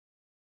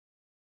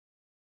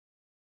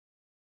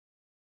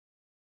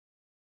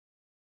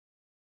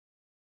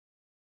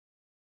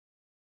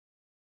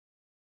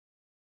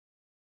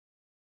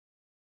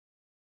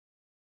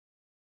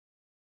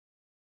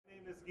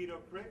name is Guido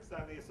Crix.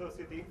 I'm the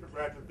Associate Dean for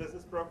Graduate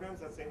Business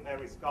Programs at St.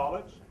 Mary's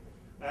College.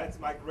 It's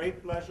my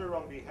great pleasure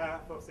on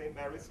behalf of St.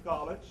 Mary's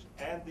College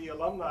and the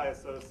Alumni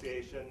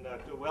Association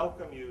to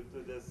welcome you to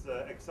this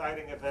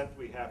exciting event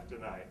we have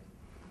tonight.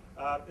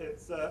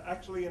 It's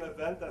actually an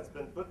event that's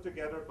been put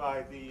together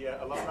by the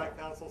Alumni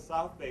Council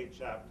South Bay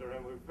chapter,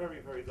 and we're very,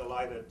 very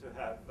delighted to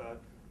have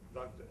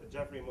Dr.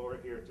 Geoffrey Moore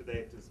here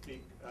today to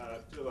speak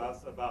to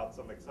us about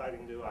some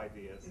exciting new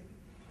ideas.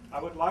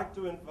 I would like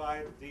to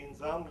invite Dean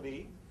Zhang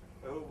Li,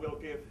 who will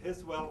give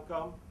his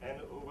welcome and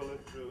who will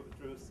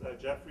introduce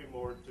Geoffrey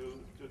Moore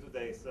to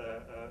today's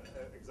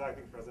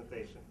exciting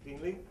presentation.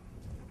 Dean Li.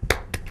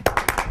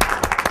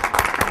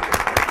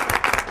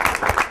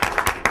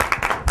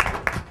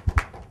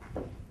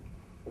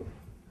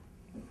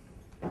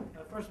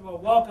 First of all,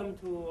 welcome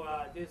to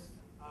this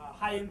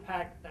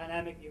high-impact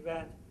dynamic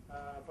event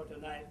for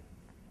tonight.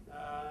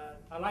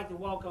 I'd like to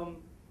welcome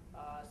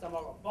some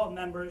of our board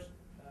members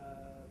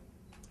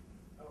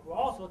who are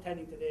also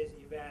attending today's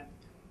event.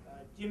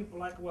 Jim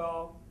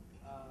Blackwell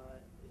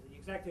is the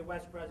Executive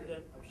Vice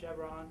President of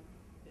Chevron,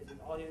 is in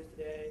the audience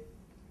today.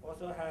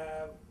 Also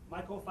have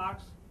Michael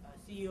Fox,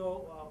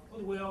 CEO of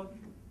Goodwill,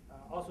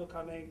 also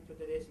coming to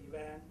today's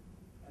event.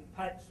 And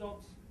Pat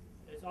Schultz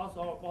is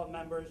also our board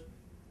members.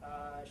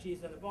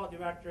 She's the board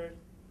director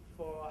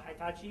for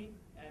Hitachi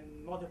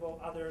and multiple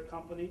other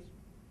companies.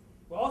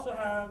 We also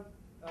have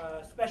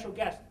special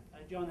guests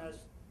join us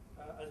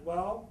as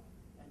well.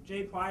 And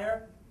Jay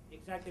Pryor,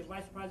 Executive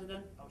Vice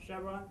President of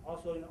Chevron,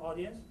 also in the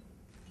audience.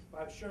 We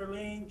have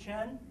Shirlene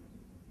Chen,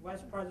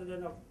 Vice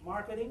President of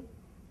Marketing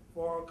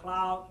for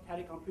Cloud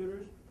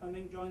Telecomputers,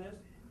 coming join us.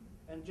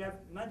 And Jeff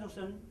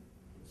Mendelson,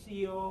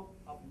 CEO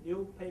of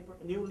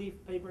New Leaf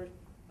Papers,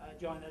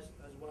 join us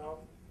as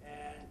well.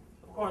 And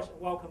of course,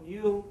 welcome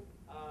you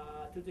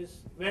to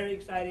this very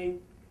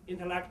exciting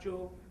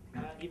intellectual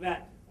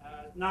event.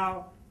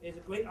 Now, it's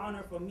a great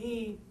honor for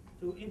me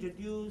to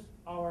introduce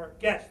our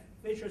guest,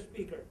 featured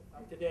speaker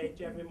of today,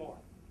 Geoffrey Moore.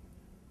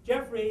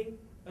 Geoffrey,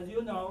 as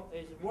you know,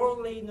 is a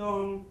worldly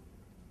known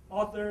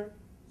author,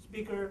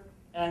 speaker,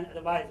 and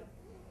advisor.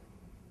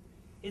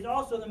 He's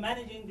also the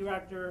managing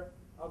director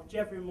of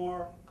Geoffrey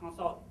Moore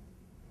Consulting,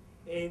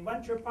 a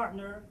venture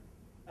partner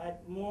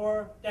at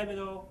Mohr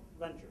Davidow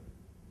Ventures.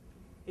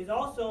 He's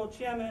also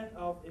chairman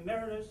of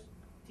Emeritus,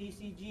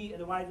 TCG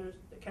Advisors,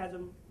 the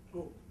Chasm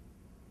group.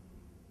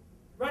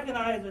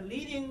 Recognized as a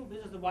leading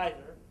business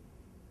advisor,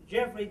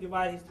 Geoffrey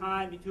divides his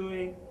time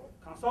between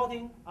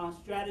consulting on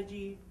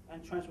strategy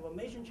and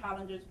transformation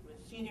challenges with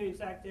senior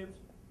executives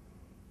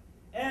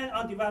and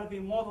on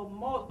developing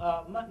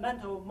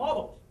mental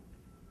models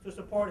to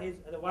support his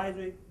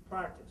advisory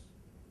practice.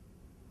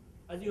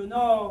 As you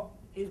know,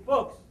 his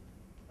books,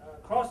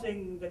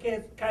 Crossing the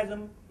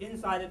Chasm,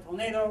 Inside the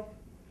Tornado,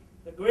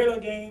 The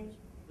Guerrilla Games,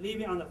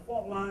 Living on the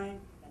Fault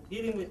Line, and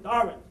Dealing with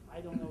Darwin.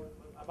 I don't know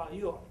about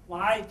you.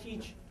 When I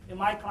teach in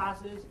my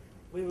classes,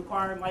 we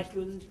require my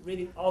students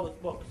reading all those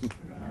books.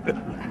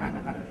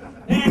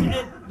 and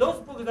those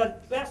books are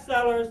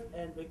bestsellers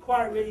and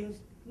required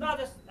readings, not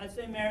just at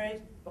St. Mary's,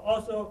 but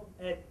also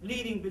at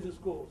leading business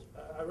schools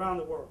around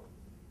the world.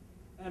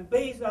 And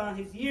based on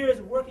his years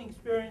of working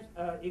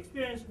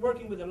experience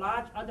working with the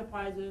large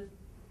enterprises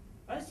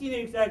and senior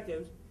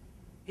executives,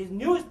 his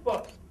newest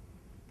book,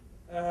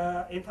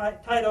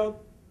 entitled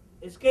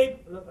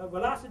Escape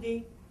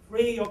Velocity,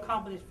 Free Your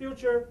Company's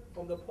Future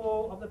from the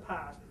Pull of the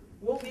Past,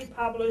 will be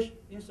published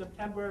in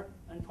September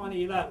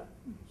 2011.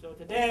 So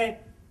today,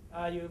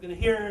 you're going to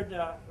hear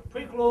the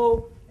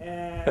prequel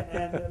and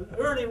the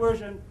early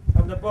version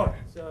of the book.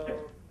 So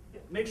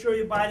make sure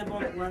you buy the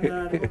book when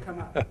the book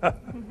comes out.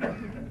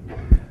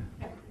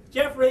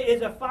 Geoffrey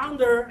is a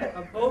founder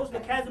of both the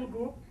Chasm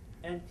Group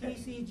and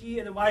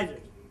TCG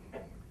Advisors.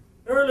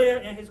 Earlier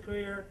in his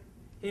career,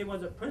 he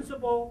was a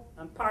principal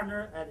and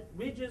partner at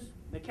Regis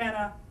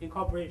McKenna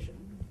Incorporation,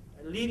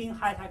 a leading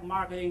high-tech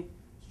marketing,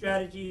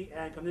 strategy,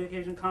 and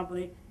communication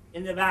company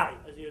in the Valley,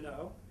 as you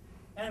know.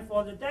 And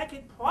for the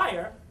decade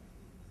prior,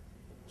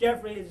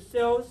 Geoffrey is a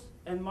sales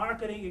and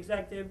marketing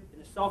executive in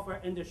the software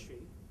industry.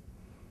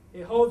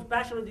 He holds a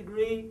bachelor's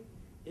degree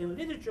in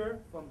literature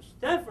from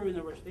Stanford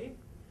University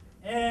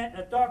and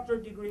a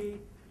doctorate degree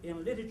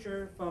in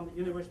literature from the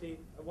University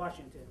of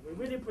Washington. We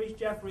really appreciate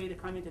Geoffrey to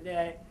come in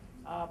today,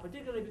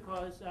 particularly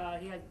because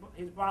he has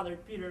his brother,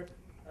 Peter,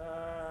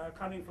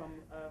 coming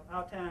from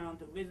our town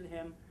to visit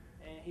him,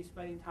 and he's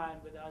spending time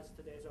with us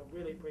today, so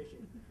really appreciate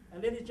it.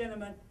 And ladies and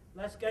gentlemen,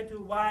 let's get to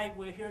why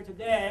we're here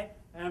today,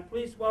 and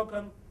please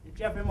welcome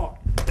Geoffrey Moore.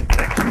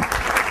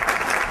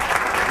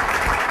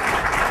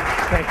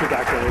 Thank you,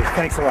 Dr. Lee.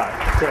 Thanks a lot.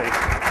 Great.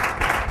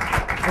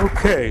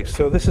 Okay,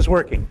 so this is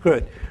working.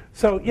 Good.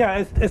 So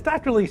yeah, as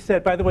Dr. Lee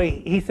said, by the way,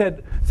 he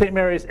said St.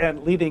 Mary's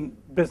and leading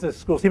business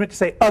schools. He meant to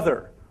say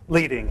other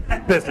leading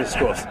business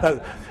schools.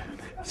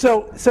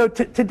 So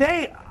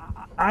today,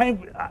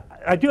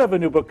 I do have a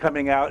new book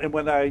coming out, and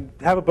when I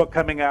have a book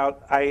coming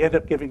out, I end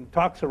up giving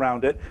talks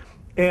around it.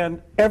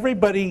 And every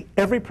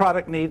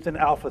product needs an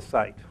alpha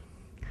site,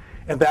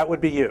 and that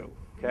would be you.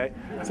 Okay,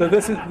 so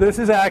this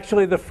is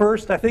actually the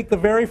first, I think the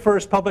very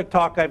first public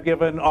talk I've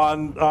given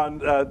on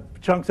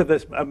chunks of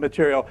this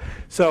material.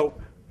 So,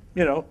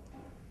 you know,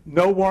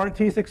 no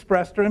warranties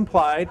expressed or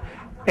implied,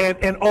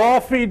 and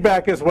all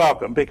feedback is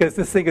welcome, because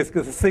this thing is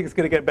going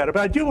to get better.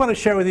 But I do want to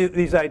share with you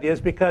these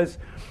ideas because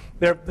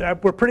we're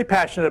pretty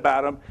passionate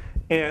about them,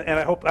 and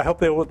I hope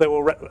they will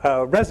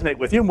resonate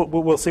with you, and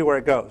we'll see where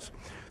it goes.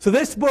 So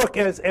this book,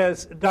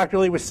 as Dr.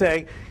 Lee was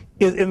saying,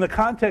 is in the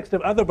context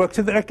of other books.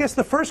 And I guess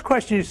the first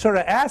question you sort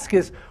of ask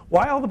is,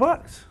 why all the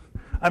books?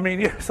 I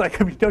mean, it's like,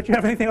 don't you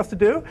have anything else to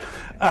do?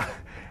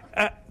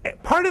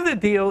 Part of the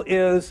deal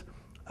is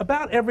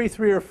about every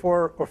 3 or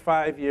 4 or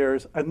 5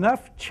 years,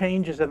 enough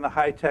changes in the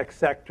high-tech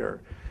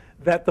sector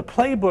that the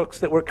playbooks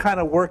that were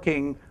kind of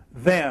working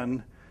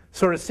then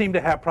sort of seem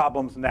to have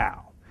problems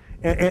now.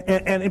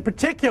 And in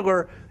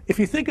particular, if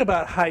you think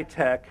about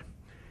high-tech,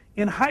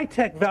 in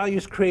high-tech, value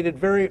is created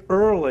very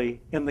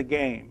early in the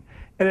game,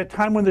 at a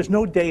time when there's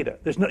no data.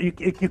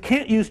 You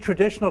can't use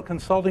traditional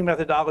consulting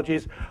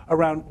methodologies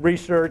around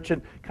research and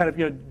kind of,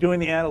 you know, doing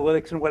the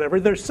analytics and whatever.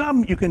 There's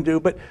some you can do,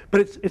 but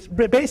it's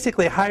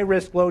basically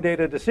high-risk,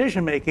 low-data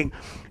decision-making.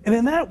 And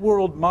in that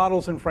world,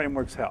 models and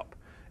frameworks help.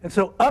 And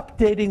so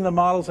updating the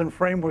models and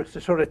frameworks to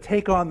sort of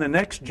take on the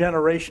next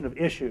generation of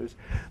issues.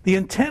 The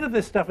intent of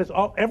this stuff is,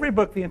 every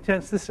book, the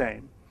intent's the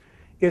same,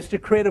 is to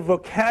create a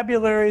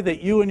vocabulary that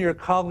you and your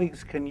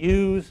colleagues can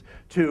use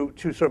to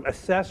sort of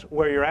assess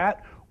where you're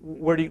at.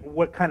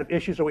 What kind of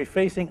issues are we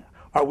facing?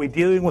 Are we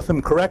dealing with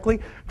them correctly?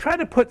 Try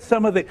to put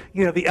some of the,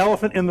 you know, the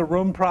elephant in the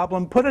room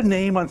problem, put a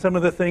name on some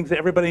of the things that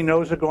everybody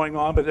knows are going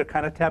on, but they're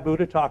kind of taboo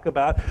to talk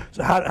about.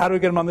 So how do we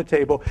get them on the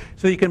table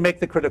so you can make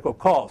the critical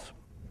calls?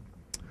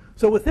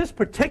 So with this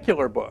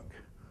particular book,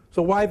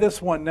 so why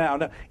this one now?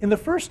 Now, in the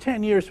first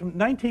 10 years, from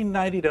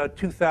 1990 to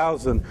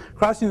 2000,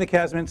 Crossing the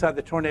Chasm Inside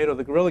the Tornado,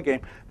 the Guerrilla Game,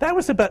 that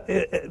was about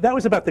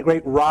the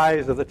great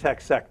rise of the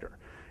tech sector.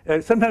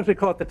 Sometimes we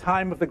call it the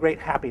time of the great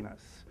happiness.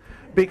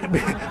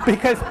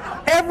 Because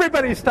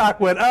everybody's stock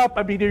went up.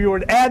 I mean, you were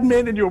an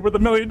admin and you were worth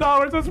 $1 million.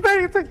 It's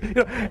amazing.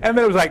 You know, and then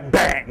it was like,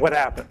 bang, what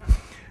happened?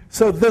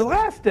 So the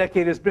last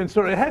decade has been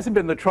it hasn't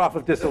been the trough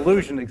of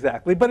disillusion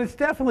exactly, but it's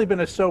definitely been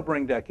a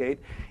sobering decade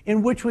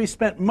in which we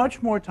spent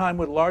much more time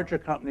with larger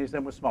companies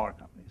than with smaller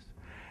companies.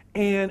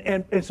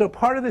 And so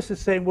part of this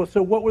is saying, well,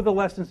 so what were the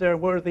lessons there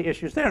and what are the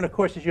issues there? And of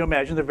course, as you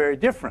imagine, they're very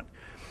different.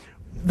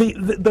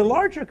 The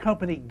larger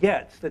company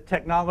gets that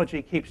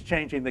technology keeps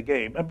changing the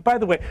game. And by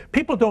the way,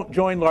 people don't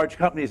join large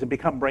companies and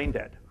become brain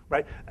dead,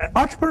 right?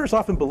 Entrepreneurs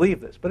often believe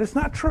this, but it's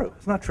not true.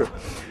 It's not true.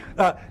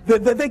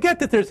 They get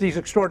that there's these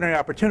extraordinary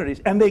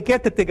opportunities, and they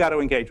get that they got to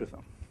engage with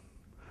them.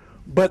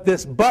 But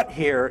this but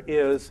here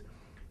is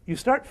you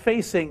start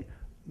facing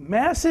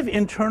massive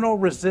internal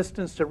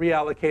resistance to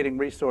reallocating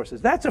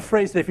resources. That's a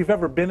phrase that if you've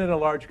ever been in a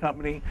large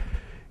company,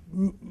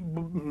 that's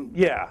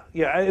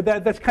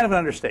kind of an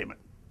understatement.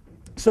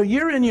 So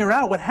year in, year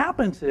out, what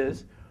happens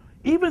is,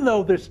 even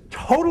though there's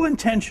total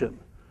intention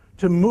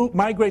to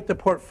migrate the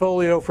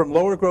portfolio from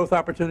lower growth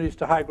opportunities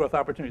to high growth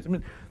opportunities, I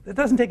mean, it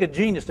doesn't take a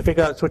genius to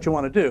figure out that's what you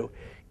want to do.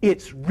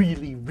 It's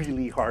really,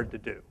 really hard to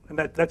do. And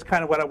that's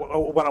kind of what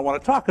I want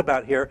to talk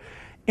about here.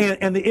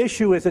 And the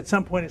issue is, at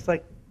some point, it's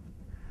like,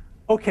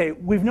 okay,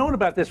 we've known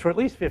about this for at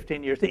least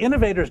 15 years. The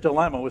Innovator's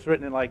Dilemma was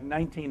written in like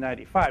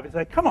 1995. It's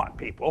like, come on,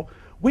 people.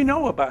 We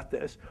know about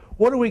this.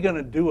 What are we going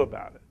to do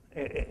about it?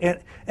 And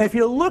if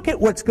you look at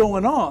what's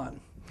going on,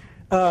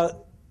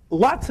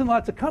 lots and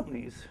lots of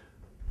companies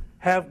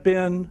have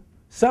been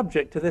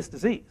subject to this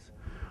disease.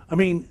 I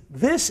mean,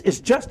 this is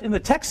just in the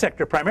tech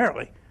sector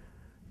primarily,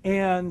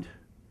 and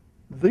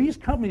these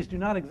companies do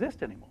not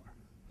exist anymore.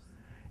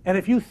 And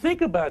if you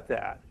think about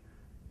that,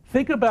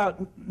 think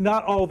about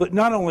not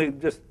only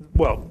just,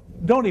 well,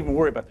 don't even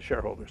worry about the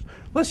shareholders.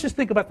 Let's just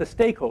think about the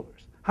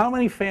stakeholders. How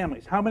many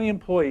families, how many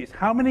employees,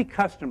 how many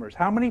customers,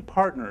 how many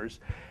partners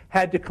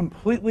had to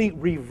completely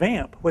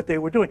revamp what they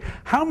were doing?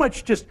 How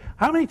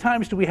many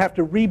times do we have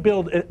to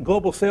rebuild a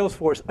global sales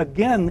force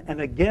again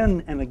and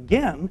again and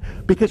again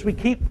because we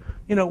keep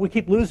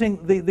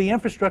losing the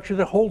infrastructure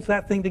that holds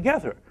that thing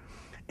together?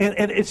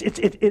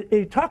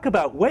 And talk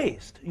about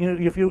waste. You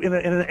know, if you in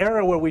an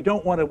era where we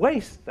don't want to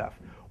waste stuff,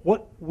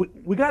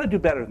 we got to do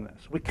better than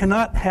this. We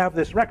cannot have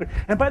this record.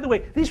 And by the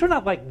way, these were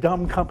not like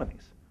dumb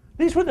companies.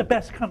 These were the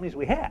best companies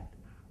we had,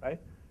 right?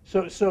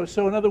 So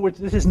in other words,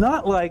 this is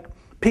not like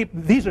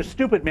these are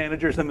stupid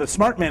managers and the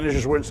smart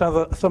managers were in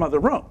some other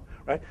room,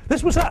 right?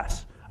 This was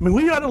us. I mean,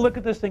 we ought to look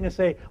at this thing and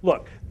say,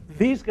 look,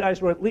 these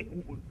guys were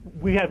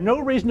we have no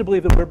reason to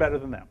believe that we're better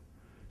than them.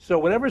 So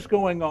whatever's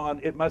going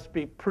on, it must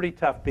be pretty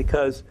tough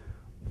because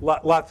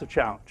lots of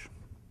challenge.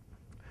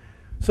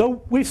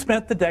 So we've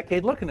spent the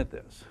decade looking at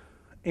this.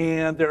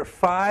 And there are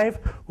 5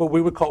 what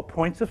we would call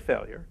points of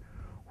failure,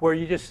 where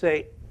you just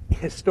say,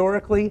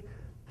 historically,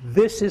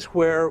 this is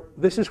where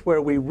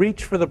we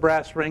reach for the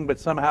brass ring, but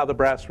somehow the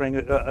brass ring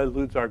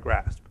eludes our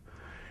grasp.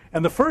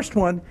 And the first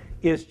one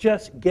is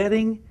just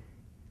getting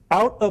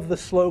out of the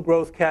slow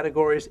growth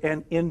categories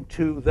and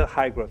into the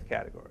high growth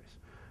categories.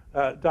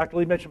 Dr.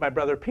 Lee mentioned my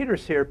brother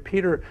Peter's here.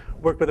 Peter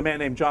worked with a man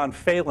named John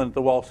Phelan at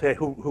the Wall Street,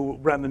 who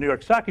ran the New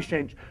York Stock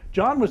Exchange.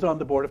 John was on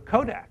the board of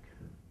Kodak.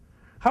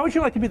 How would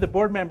you like to be the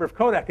board member of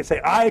Kodak and say,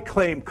 I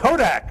claim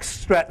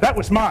Kodak's that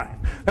was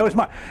mine, that was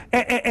mine.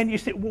 And you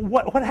say,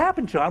 well, what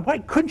happened, John? Why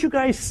couldn't you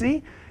guys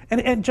see?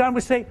 And John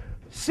would say,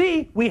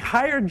 see, we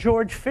hired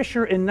George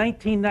Fisher in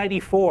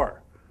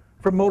 1994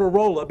 from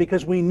Motorola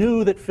because we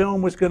knew that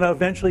film was going to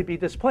eventually be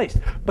displaced.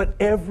 But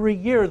every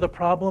year the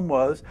problem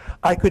was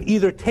I could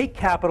either take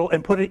capital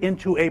and put it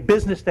into a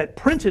business that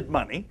printed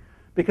money,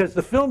 because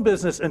the film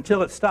business,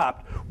 until it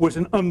stopped, was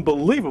an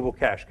unbelievable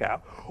cash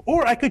cow,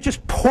 or I could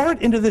just pour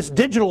it into this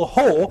digital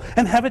hole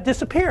and have it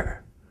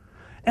disappear.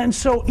 And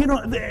so, you know,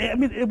 I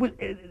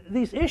mean,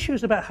 these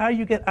issues about how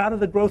you get out of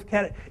the growth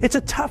category, it's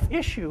a tough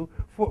issue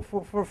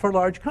for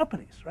large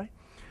companies, right?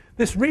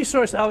 This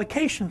resource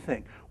allocation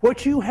thing,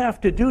 what you have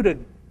to do to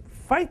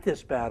fight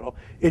this battle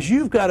is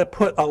you've got to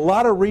put a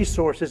lot of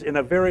resources in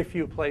a very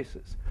few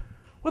places.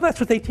 Well,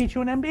 that's what they teach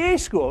you in MBA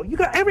school. You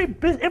got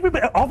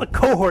everybody, all the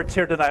cohorts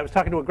here tonight. I was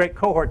talking to a great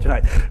cohort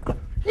tonight.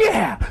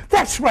 Yeah,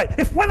 that's right.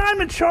 When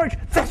I'm in charge,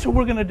 that's what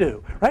we're going to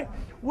do, right?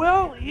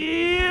 Well,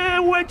 yeah,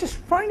 well, just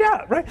find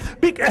out, right?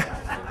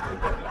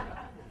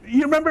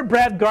 You remember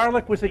Brad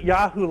Garlick was at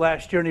Yahoo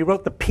last year, and he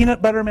wrote the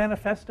Peanut Butter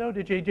Manifesto?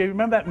 Did you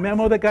remember that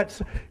memo that got,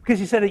 because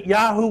he said at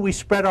Yahoo we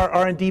spread our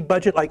R&D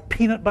budget like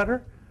peanut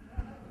butter?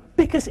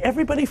 Because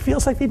everybody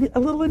feels like they need a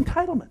little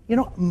entitlement. You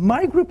know,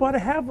 my group ought to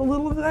have a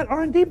little of that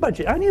R&D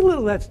budget. I need a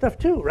little of that stuff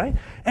too, right?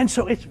 And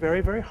so it's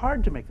very, very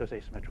hard to make those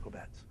asymmetrical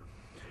bets.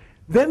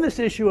 Then this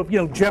issue of, you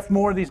know, Geoff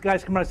Moore, these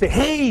guys come around and say,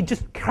 hey,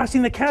 just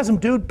crossing the chasm,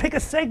 dude, pick a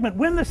segment,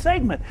 win the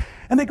segment.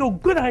 And they go,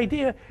 good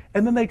idea.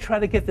 And then they try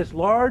to get this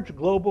large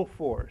global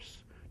force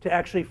to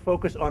actually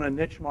focus on a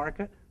niche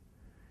market.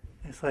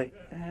 It's like,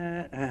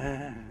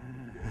 okay.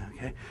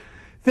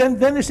 Then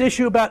this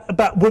issue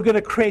about we're going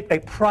to create a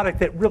product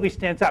that really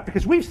stands out,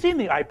 because we've seen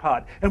the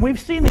iPod, and we've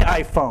seen the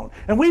iPhone,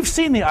 and we've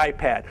seen the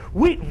iPad.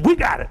 We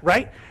got it,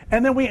 right?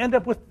 And then we end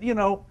up with, you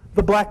know,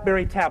 the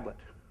BlackBerry tablet.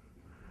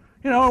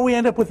 You know, or we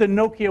end up with the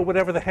Nokia,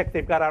 whatever the heck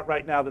they've got out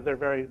right now that they're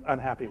very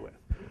unhappy with.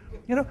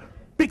 You know,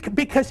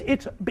 because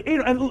it's, you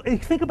know,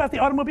 and think about the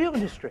automobile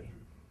industry.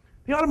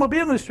 The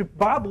automobile industry,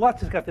 Bob Lutz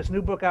has got this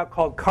new book out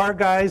called Car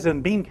Guys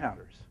and Bean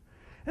Counters.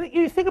 And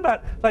you think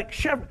about, like,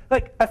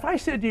 like if I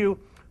said to you,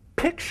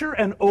 picture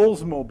an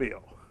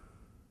Oldsmobile,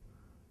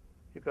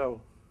 you go,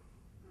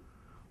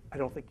 I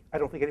don't think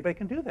anybody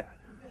can do that.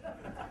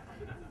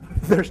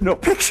 There's no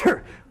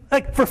picture.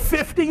 Like for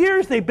 50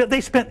 years,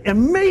 they spent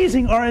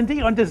amazing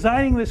R&D on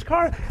designing this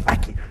car.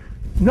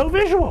 No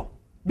visual.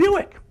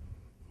 Buick.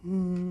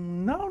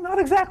 No, not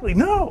exactly.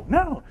 No.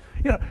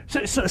 You know,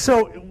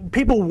 so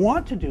people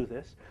want to do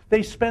this.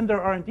 They spend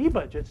their R&D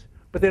budgets,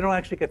 but they don't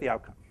actually get the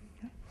outcome.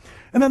 Okay?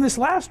 And then this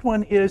last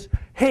one is,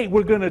 hey,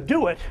 we're going to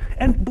do it.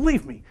 And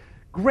believe me,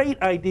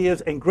 great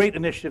ideas and great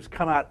initiatives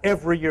come out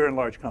every year in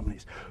large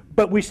companies.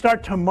 But we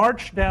start to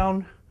march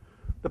down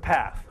the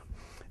path.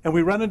 And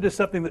we run into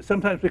something that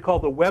sometimes we call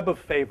the web of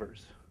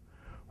favors,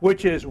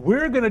 which is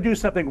we're going to do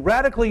something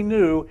radically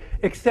new,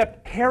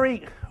 except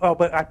Harry, oh,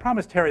 but I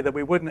promised Harry that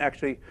we wouldn't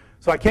actually,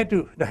 so I can't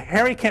do,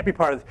 Harry can't be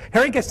part of this.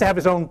 Harry gets to have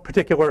his own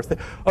particular thing.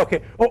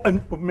 Okay,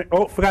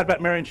 forgot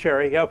about Mary and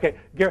Sherry. Yeah, okay,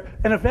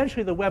 and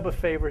eventually the web of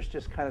favors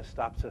just kind of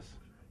stops us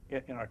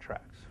in our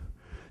tracks.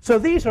 So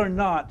these are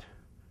not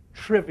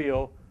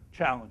trivial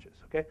challenges,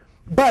 okay?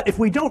 But if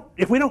we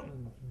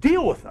don't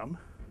deal with them,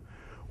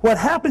 what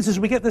happens is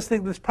we get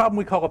this problem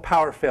we call a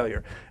power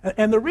failure.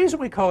 And the reason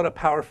we call it a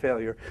power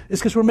failure is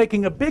because we're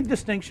making a big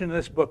distinction in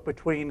this book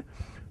between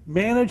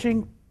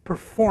managing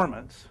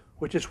performance,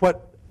 which is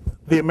what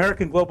the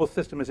American global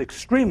system is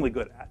extremely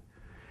good at,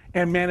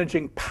 and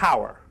managing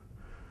power.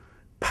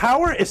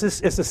 Power, as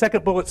the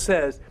second bullet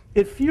says,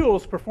 it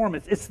fuels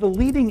performance. It's the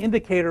leading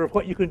indicator of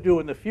what you can do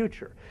in the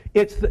future.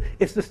 It's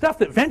the stuff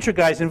that venture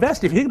guys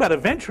invest in. If you think about a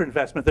venture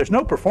investment, there's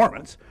no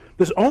performance.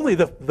 There's only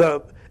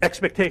the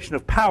expectation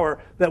of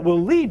power that will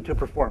lead to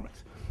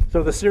performance.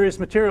 So the serious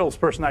materials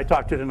person I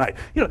talked to tonight,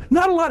 you know,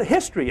 not a lot of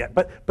history yet,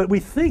 but we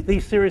think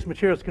these serious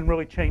materials can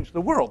really change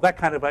the world, that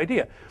kind of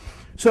idea.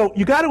 So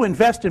you got to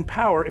invest in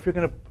power if you're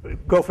going to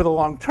go for the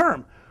long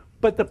term.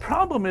 But the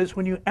problem is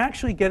when you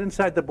actually get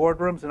inside the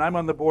boardrooms, and I'm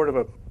on the board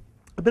of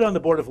I've been on the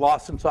board of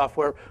Lawson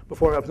Software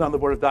before I was on the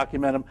board of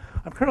Documentum.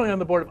 I'm currently on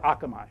the board of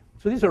Akamai.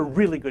 So these are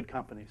really good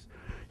companies.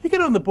 You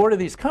get on the board of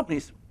these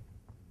companies,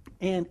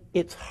 and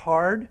it's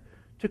hard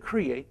to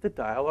create the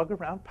dialogue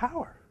around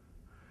power.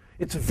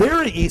 It's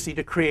very easy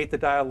to create the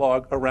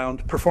dialogue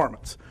around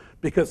performance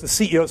because the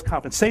CEO's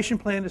compensation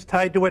plan is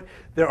tied to it.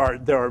 There are,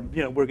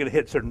 you know, we're going to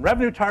hit certain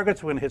revenue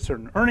targets. We're going to hit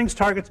certain earnings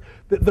targets.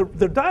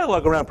 The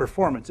dialogue around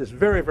performance is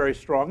very, very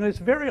strong, and it's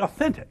very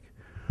authentic.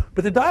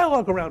 But the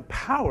dialogue around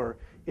power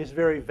is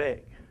very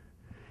vague.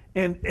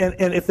 And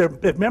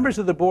if members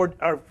of the board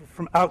are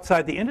from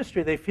outside the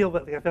industry, they feel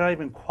that they're not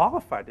even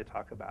qualified to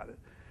talk about it,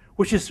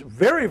 which is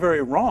very,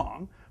 very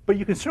wrong. But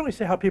you can certainly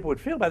say how people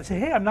would feel about it. Say,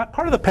 hey, I'm not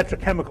part of the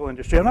petrochemical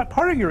industry. I'm not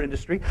part of your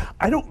industry.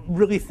 I don't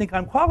really think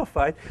I'm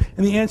qualified.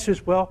 And the answer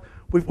is, well,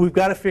 we've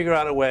got to figure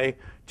out a way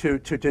to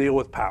deal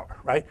with power,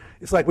 right?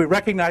 It's like we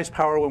recognize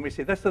power when we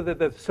see it. That's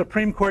the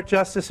Supreme Court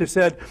justice who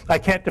said, I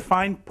can't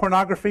define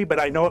pornography, but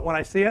I know it when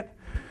I see it.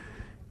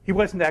 He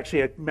wasn't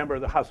actually a member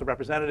of the House of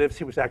Representatives.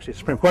 He was actually a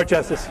Supreme Court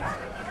justice.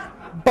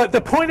 But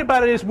the point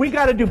about it is we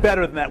got to do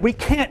better than that. We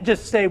can't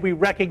just say we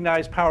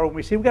recognize power when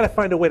we see it. We've got to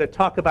find a way to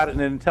talk about it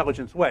in an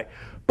intelligent way.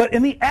 But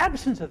in the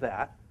absence of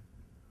that,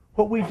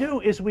 what we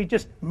do is we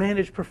just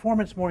manage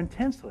performance more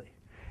intensely.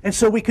 And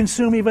so we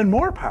consume even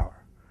more power.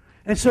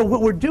 And so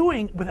what we're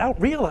doing,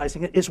 without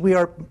realizing it, is we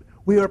are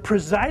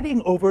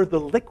presiding over the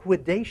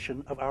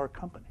liquidation of our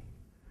company.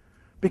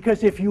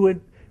 Because if you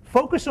would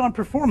focus on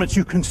performance,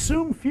 you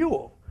consume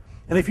fuel.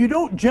 And if you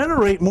don't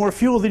generate more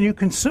fuel than you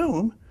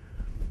consume,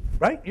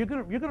 right, you're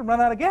going to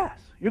run out of gas.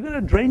 You're going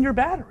to drain your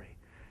battery.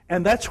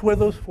 And that's where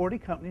those 40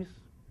 companies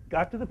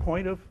got to the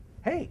point of,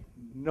 hey,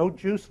 no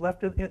juice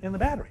left in the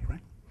battery,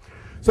 right?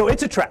 So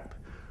it's a trap.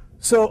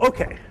 So,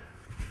 okay.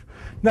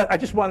 Now, I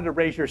just wanted to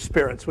raise your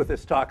spirits with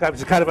this talk. I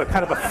was kind of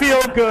a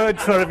feel-good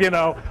sort of,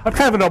 I'm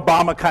kind of an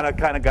Obama kind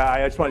of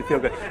guy. I just want to feel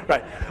good.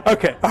 Right.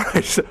 Okay. All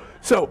right.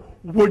 So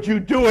would you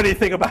do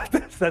anything about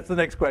this? That's the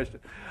next question.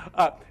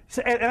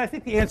 And I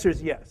think the answer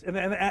is yes. And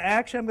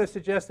actually, I'm going to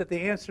suggest that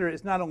the answer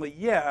is not only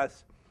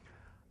yes,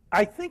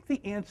 I think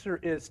the answer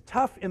is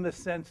tough in the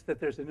sense that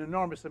there's an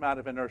enormous amount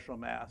of inertial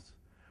mass.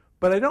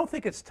 But I don't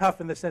think it's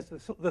tough in the sense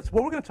that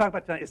what we're going to talk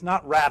about tonight is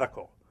not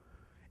radical.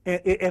 And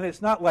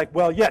it's not like,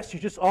 well, yes, you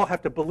just all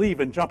have to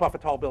believe and jump off a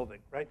tall building,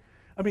 right?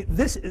 I mean,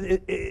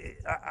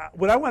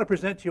 what I want to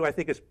present to you, I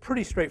think, is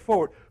pretty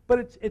straightforward.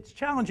 But it's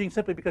challenging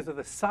simply because of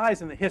the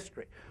size and the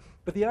history.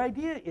 But the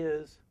idea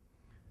is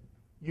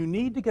you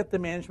need to get the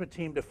management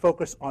team to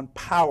focus on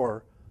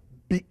power.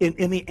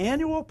 In the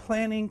annual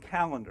planning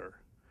calendar,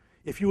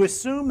 if you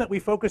assume that we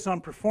focus on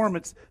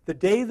performance, the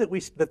day that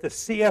the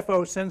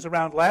CFO sends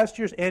around last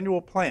year's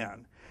annual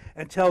plan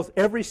and tells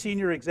every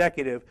senior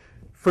executive,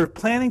 for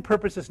planning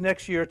purposes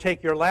next year,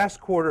 take your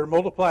last quarter,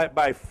 multiply it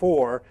by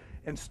 4,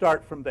 and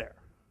start from there.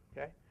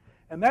 Okay?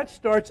 And that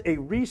starts a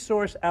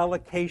resource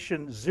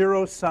allocation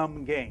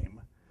zero-sum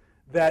game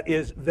that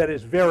is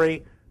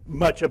very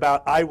much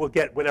about I will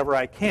get whatever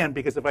I can,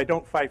 because if I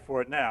don't fight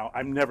for it now,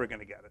 I'm never going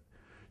to get it.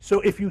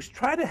 So if you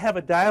try to have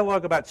a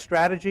dialogue about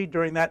strategy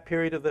during that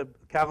period of the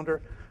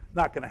calendar,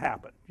 not going to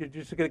happen. You're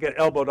just going to get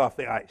elbowed off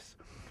the ice.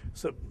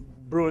 So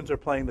Bruins are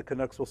playing the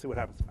Canucks. We'll see what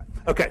happens tonight.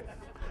 Okay.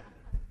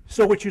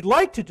 So what you'd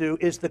like to do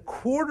is the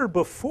quarter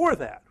before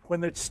that,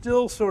 when there's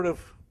still sort of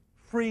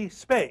free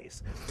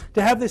space,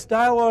 to have this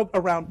dialogue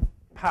around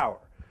power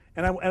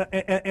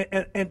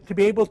and to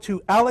be able to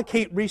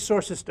allocate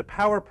resources to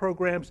power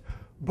programs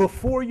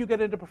before you get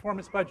into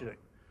performance budgeting.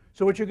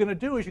 So what you're going to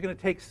do is you're going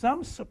to take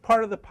some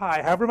part of the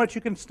pie, however much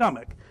you can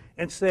stomach,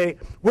 and say,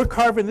 we're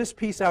carving this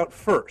piece out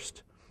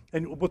first.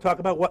 And we'll talk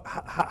about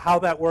how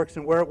that works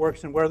and where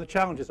the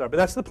challenges are. But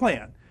that's the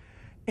plan.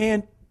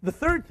 And the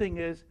third thing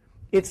is,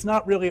 it's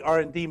not really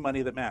R&D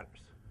money that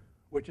matters,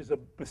 which is a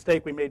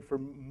mistake we made for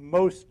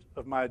most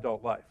of my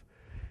adult life.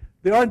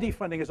 The R&D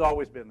funding has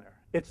always been there.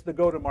 It's the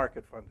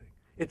go-to-market funding.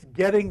 It's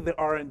getting the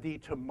R&D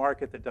to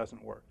market that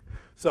doesn't work.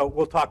 So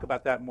we'll talk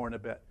about that more in a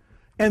bit.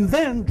 And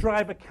then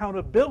drive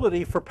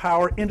accountability for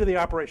power into the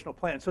operational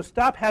plan. So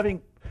stop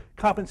having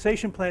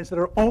compensation plans that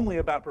are only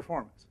about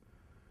performance.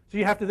 So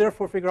you have to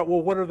therefore figure out,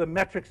 well, what are the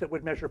metrics that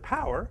would measure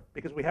power,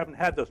 because we haven't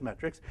had those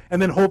metrics,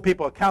 and then hold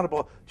people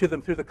accountable to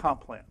them through the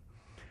comp plan.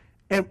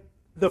 And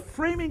the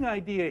framing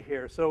idea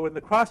here, so in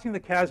the Crossing the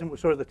Chasm was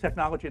sort of the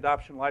technology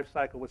adoption life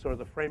cycle, was sort of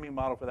the framing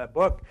model for that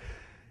book.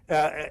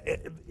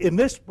 In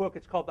this book,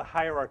 it's called The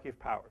Hierarchy of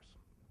Powers.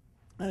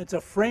 And it's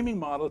a framing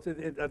model,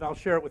 and I'll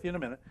share it with you in a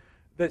minute,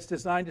 that's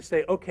designed to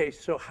say, okay,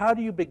 so how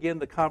do you begin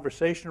the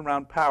conversation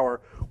around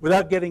power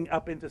without getting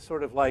up into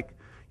sort of like,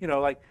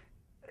 like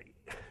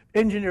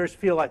engineers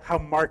feel like how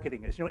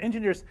marketing is.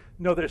 Engineers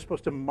know they're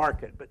supposed to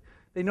market, but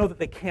they know that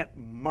they can't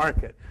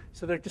market.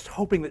 So they're just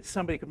hoping that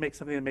somebody could make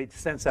something that made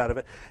sense out of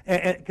it,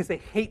 and because they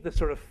hate the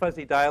sort of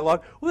fuzzy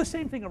dialogue. Well, the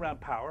same thing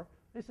around power.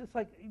 It's just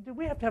like, do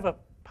we have to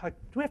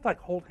like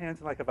hold hands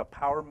and like have a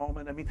power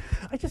moment? I mean,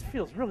 it just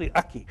feels really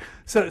ucky.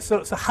 So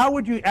how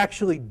would you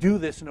actually do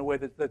this in a way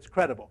that's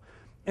credible?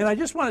 And I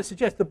just want to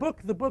suggest the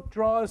book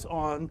draws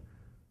on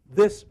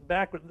this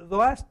background. The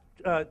last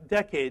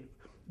decade,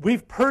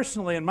 we've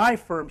personally in my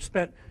firm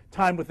spent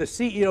time with the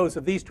CEOs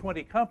of these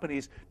 20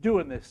 companies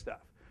doing this stuff.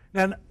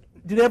 Now,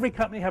 did every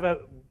company have a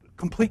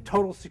complete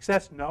total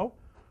success? No.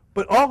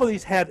 But all of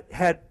these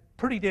had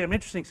pretty damn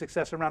interesting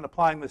success around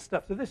applying this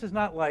stuff. So this is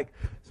not like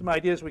some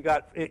ideas we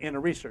got in a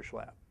research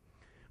lab.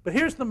 But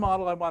here's the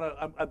model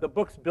the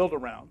book's built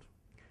around.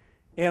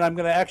 And I'm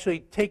going to actually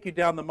take you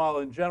down the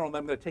model in general, and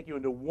I'm going to take you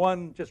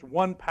into just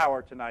one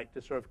power tonight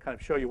to sort of kind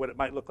of show you what it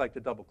might look like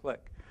to double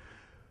click.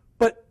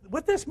 But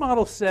what this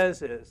model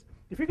says is,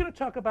 if you're going to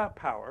talk about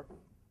power,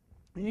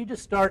 you need to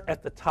start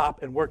at the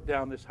top and work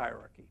down this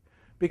hierarchy.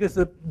 Because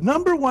the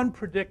number one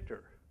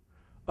predictor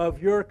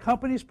of your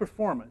company's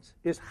performance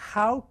is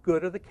how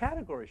good are the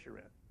categories you're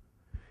in.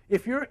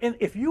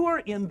 If you are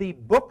in the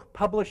book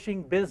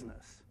publishing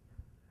business,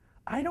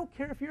 I don't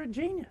care if you're a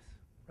genius,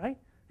 right?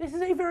 This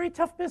is a very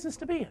tough business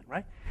to be in,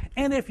 right?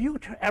 And if you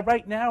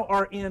right now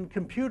are in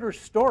computer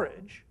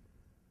storage,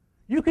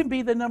 you can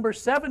be the number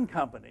 7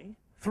 company,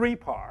 3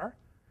 par,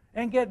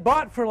 and get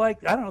bought for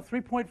like, I don't know,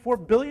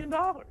 $3.4 billion.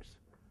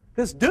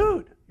 Because,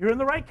 dude, you're in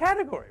the right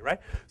category, right?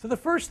 So the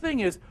first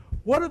thing is,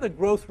 what are the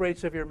growth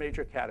rates of your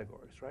major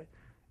categories, right?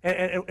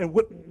 And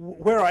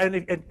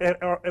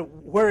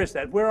where is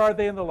that? Where are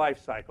they in the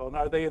life cycle? And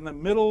are they in the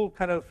middle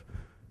kind of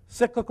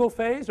cyclical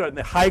phase, or in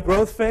the high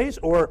growth phase,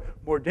 or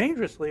more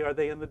dangerously, are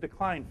they in the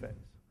decline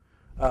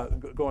phase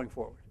going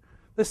forward?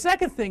 The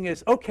second thing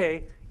is,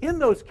 okay, in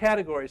those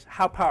categories,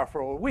 how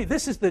powerful are we?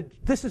 This is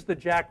the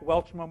Jack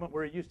Welch moment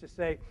where he used to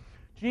say,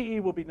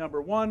 GE will be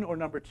number 1 or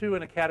number 2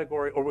 in a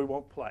category, or we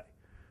won't play.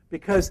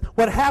 Because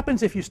what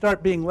happens if you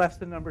start being less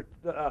than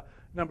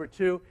number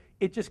 2,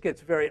 it just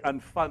gets very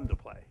unfun to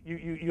play.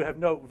 You have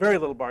very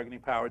little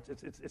bargaining power.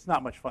 It's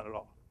not much fun at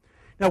all.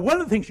 Now,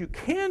 one of the things you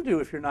can do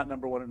if you're not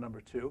number 1 or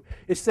number 2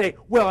 is say,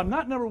 well, I'm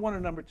not number 1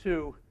 or number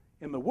 2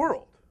 in the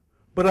world,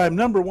 but I'm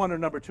number 1 or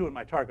number 2 in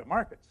my target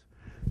markets.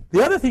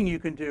 The other thing you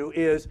can do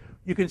is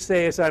you can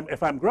say,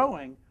 if I'm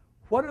growing,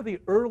 what are the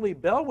early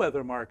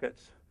bellwether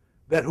markets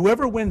that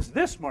whoever wins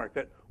this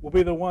market will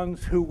be the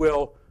ones who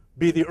will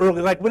be the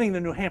early, like winning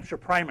the New Hampshire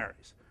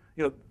primaries.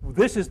 You know,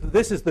 this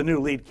is the new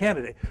lead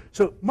candidate.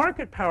 So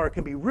market power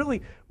can be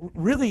really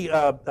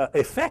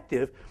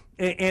effective,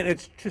 and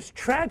it's just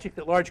tragic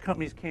that large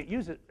companies can't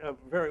use it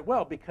very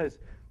well because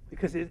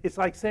it's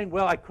like saying,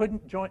 well, I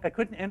couldn't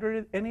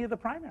enter any of the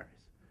primaries,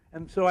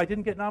 and so I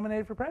didn't get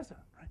nominated for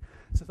president. Right?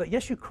 So it's like,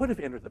 yes, you could have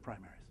entered the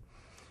primaries.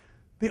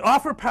 The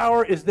offer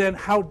power is then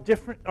how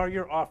different are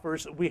your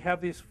offers. We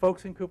have these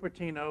folks in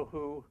Cupertino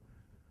who,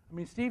 I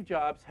mean, Steve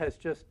Jobs has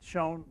just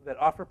shown that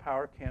offer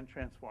power can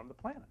transform the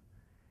planet.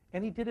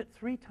 And he did it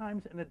 3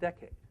 times in a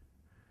decade,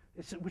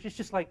 which is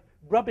just like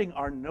rubbing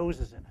our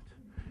noses in it.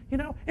 You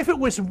know, if it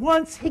was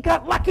once, he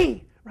got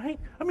lucky, right?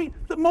 I mean,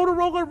 the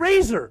Motorola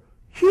Razr,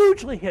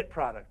 hugely hit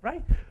product,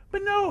 right?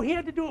 But no, he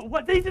had to do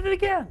it. They did it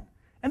again.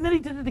 And then he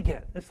did it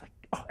again. It's like,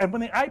 oh. And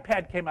when the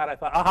iPad came out, I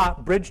thought, aha,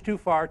 bridge too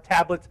far,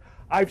 tablets.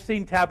 I've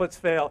seen tablets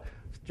fail.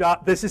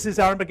 This is his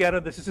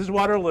Armageddon. This is his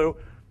Waterloo.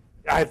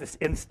 I have this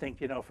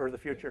instinct, you know, for the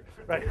future,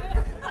 right?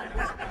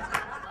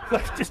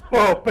 Just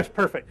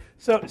perfect.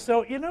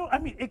 So you know, I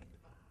mean,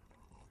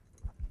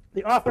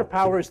 the offer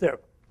power is there.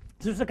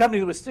 This is a company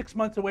that was 6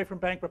 months away from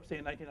bankruptcy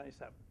in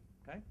 1997.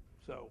 Okay,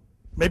 so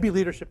maybe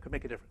leadership could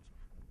make a difference.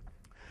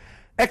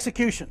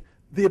 Execution,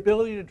 the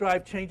ability to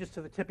drive changes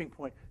to the tipping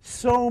point.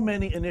 So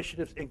many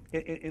initiatives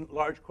in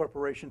large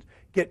corporations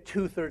get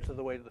 2/3 of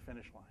the way to the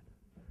finish line.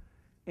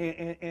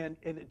 And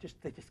they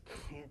just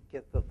can't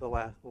get the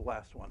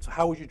last one. So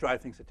how would you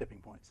drive things to tipping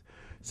points?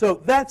 So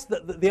that's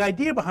the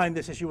idea behind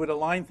this is you would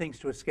align things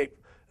to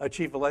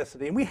achieve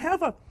velocity. And we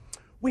have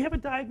a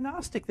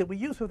diagnostic that we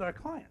use with our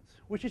clients,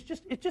 which is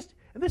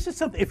and this is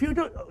something, if you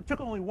took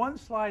only one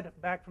slide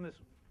back from this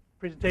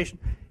presentation,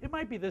 it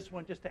might be this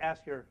one just to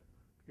ask your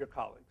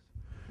colleagues.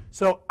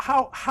 So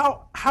how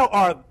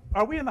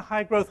are we in the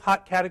high growth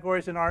hot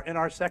categories in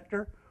our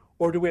sector,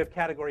 or do we have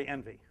category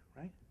envy?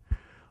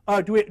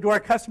 Do our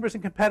customers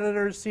and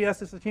competitors see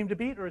us as the team to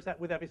beat, or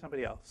would that be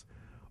somebody else?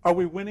 Are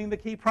we winning the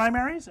key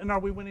primaries, and are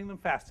we winning them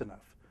fast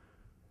enough?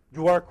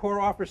 Do our core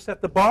offers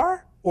set the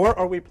bar, or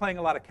are we playing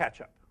a lot of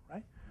catch-up,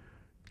 right?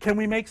 Can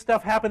we make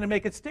stuff happen and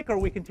make it stick, or are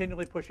we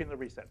continually pushing the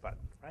reset button,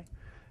 right?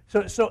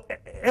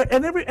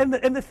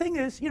 And the thing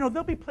is, you know,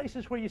 there'll be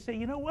places where you say,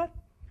 you know what?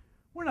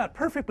 We're not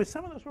perfect, but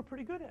some of those we're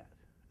pretty good at.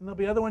 And there'll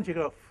be other ones you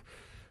go,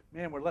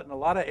 man, we're letting a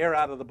lot of air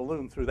out of the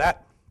balloon through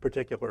that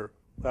particular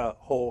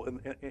hole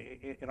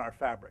in our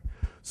fabric.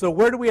 So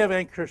where do we have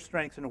anchor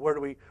strengths, and where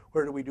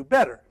do we do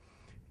better?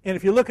 And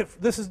if you look at,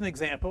 this is an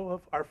example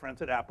of our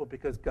friends at Apple,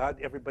 because God,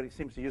 everybody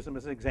seems to use them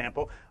as an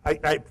example.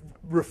 I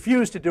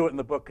refuse to do it in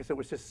the book because it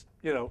was just,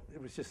 you know,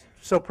 it was just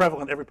so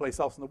prevalent every place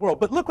else in the world.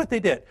 But look what they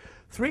did.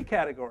 3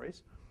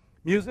 categories: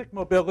 music,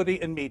 mobility,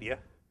 and media,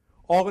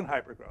 all in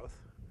hypergrowth.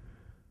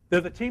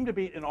 They're the team to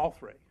beat in all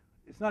 3.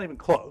 It's not even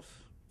close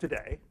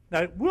today.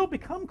 Now, it will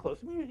become close.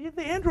 I mean,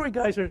 the Android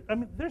guys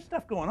there's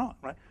stuff going on,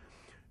 right?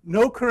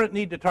 No current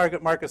need to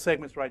target market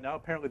segments right now.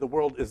 Apparently, the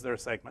world is their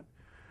segment.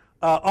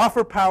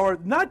 Offer power,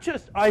 not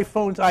just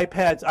iPhones,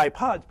 iPads,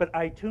 iPods, but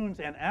iTunes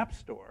and App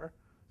Store.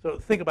 So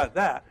think about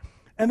that.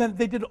 And then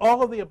they did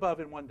all of the above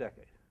in 1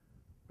 decade,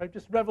 right?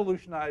 Just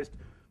revolutionized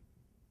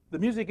the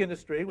music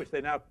industry, which they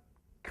now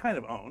kind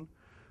of own,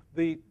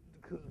 the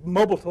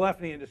mobile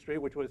telephony industry,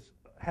 which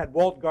had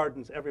walled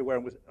gardens everywhere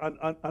and was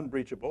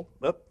unbreachable.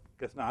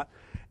 Guess not.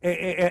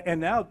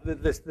 And now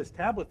this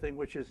tablet thing,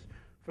 which is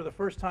for the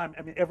first time,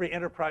 I mean, every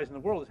enterprise in the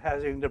world is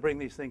having to bring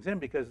these things in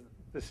because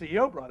the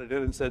CEO brought it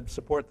in and said,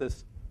 support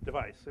this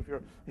device. If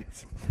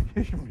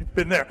you've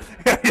been there.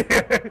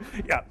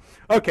 Yeah.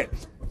 Okay.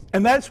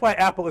 And that's why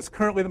Apple is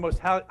currently the most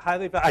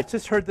highly valued. I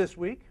just heard this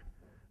week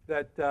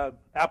that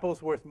Apple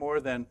is worth more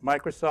than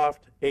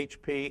Microsoft,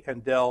 HP,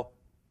 and Dell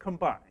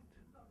combined.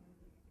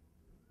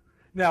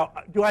 Now,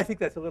 do I think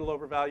that's a little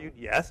overvalued?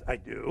 Yes, I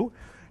do.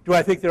 Do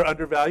I think they're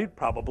undervalued?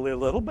 Probably a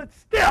little, but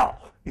still,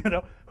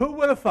 who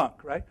would have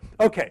thunk, right?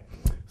 Okay,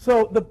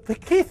 so the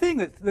key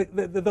thing is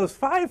those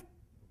 5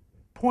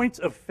 points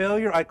of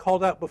failure I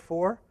called out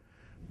before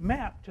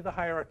map to the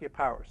hierarchy of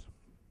powers.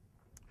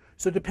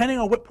 So depending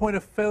on what point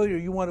of failure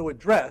you want to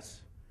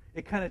address,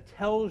 it kind of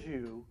tells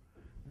you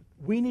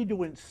we need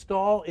to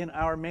install in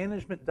our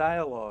management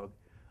dialogue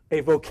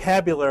a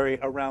vocabulary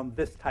around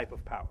this type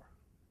of power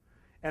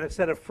and a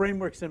set of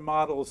frameworks and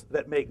models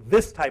that make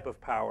this type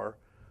of power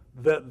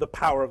the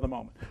power of the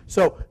moment.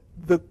 So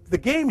the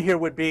game here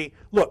would be,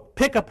 look,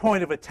 pick a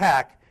point of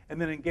attack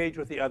and then engage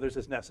with the others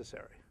as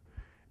necessary,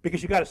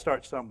 because you got to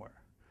start somewhere.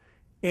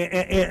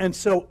 And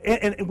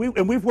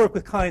we've worked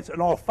with clients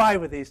on all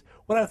 5 of these.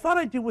 What I thought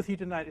I'd do with you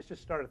tonight is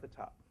just start at the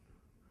top.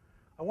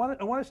 I want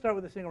to start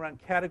with this thing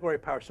around category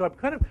power. So I'm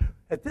kind of,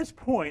 at this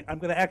point, I'm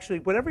going to actually,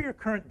 whatever your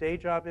current day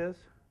job is,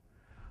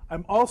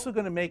 I'm also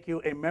going to make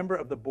you a member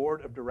of the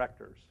board of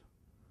directors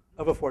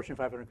of a Fortune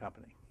 500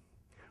 company.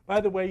 By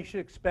the way, you should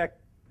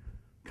expect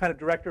kind of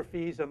director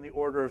fees on the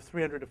order of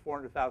 $300,000 to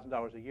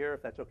 $400,000 a year,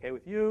 if that's okay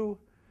with you.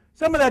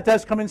 Some of that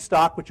does come in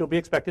stock, which you'll be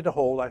expected to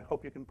hold. I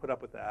hope you can put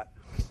up with that.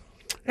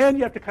 And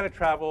you have to kind of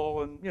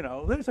travel, and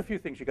there's a few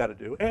things you got to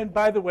do. And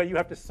by the way, you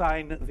have to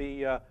sign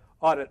the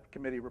audit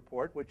committee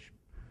report, which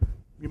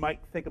you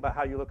might think about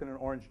how you look in an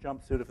orange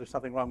jumpsuit if there's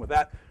something wrong with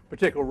that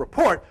particular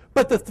report.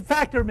 But the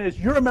factor is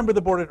you're a member of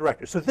the board of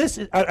directors. So this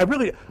is,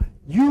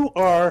 you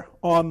are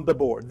on the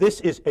board.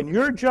 And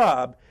your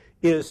job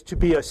is to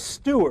be a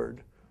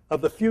steward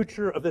of the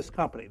future of this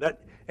company.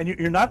 And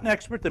you're not an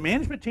expert. The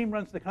management team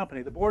runs the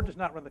company. The board does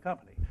not run the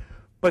company.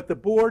 But the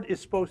board is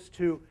supposed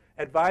to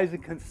advise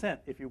and consent,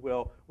 if you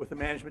will, with the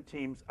management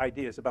team's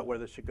ideas about where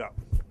this should go.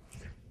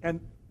 And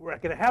we're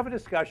going to have a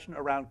discussion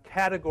around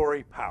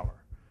category power.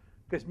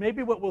 Because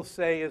maybe what we'll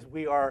say is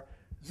we are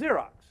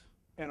Xerox,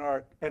 and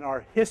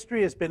our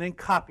history has been in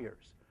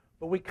copiers.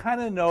 But we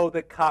kind of know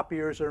that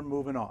copiers are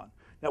moving on.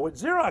 Now, what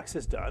Xerox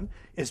has done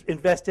is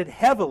invested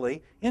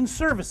heavily in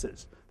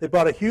services. They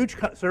bought a huge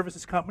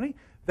services company.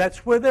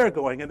 That's where they're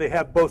going. And they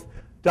have both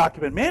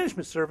document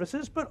management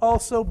services, but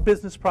also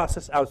business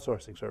process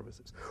outsourcing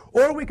services.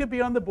 Or we could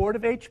be on the board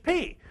of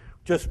HP.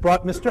 Just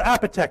brought Mr.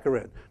 Apotheker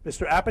in.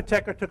 Mr.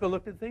 Apotheker took a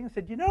look at things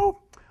and said,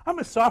 I'm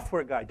a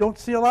software guy. Don't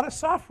see a lot of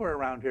software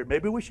around here.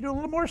 Maybe we should do a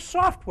little more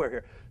software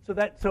here.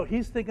 So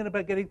he's thinking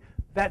about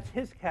that's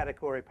his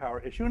category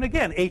power issue. And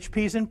again,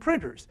 HP's in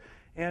printers.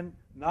 And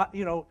not,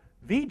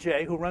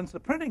 VJ, who runs the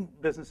printing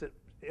business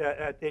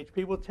at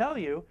HP, will tell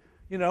you,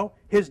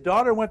 his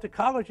daughter went to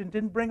college and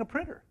didn't bring a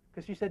printer.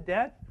 Because she said,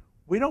 Dad,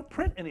 we don't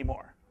print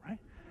anymore, right?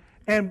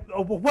 And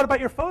well, what about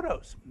your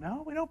photos?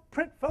 No, we don't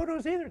print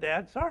photos either,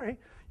 Dad. Sorry.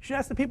 You should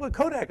ask the people at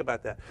Kodak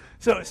about that.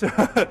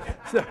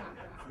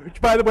 Which,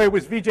 by the way,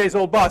 was VJ's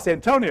old boss,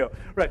 Antonio,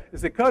 right?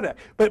 Is it Kodak?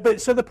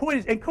 But so the point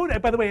is, and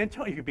Kodak, by the way,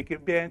 Antonio, you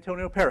could be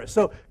Antonio Paris.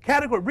 So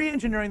category,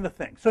 re-engineering the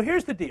thing. So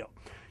here's the deal.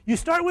 You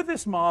start with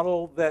this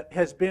model that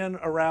has been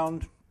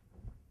around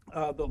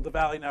the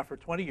Valley now for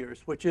 20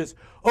 years, which is,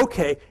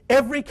 okay,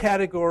 every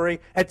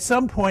category at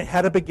some point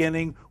had a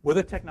beginning with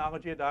a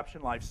technology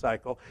adoption life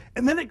cycle.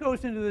 And then it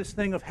goes into this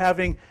thing of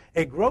having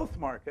a growth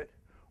market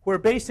where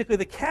basically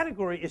the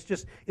category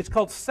is it's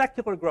called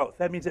secular growth.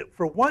 That means that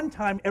for one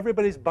time,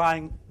 everybody's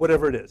buying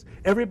whatever it is.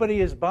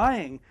 Everybody is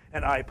buying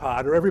an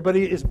iPod, or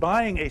everybody is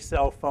buying a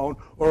cell phone,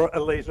 or a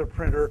laser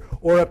printer,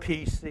 or a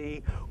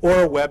PC,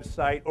 or a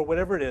website, or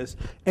whatever it is,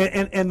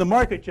 and the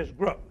market just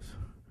grows.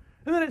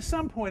 And then at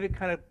some point, it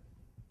kind of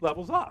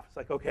levels off. It's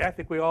like, okay, I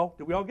think did we all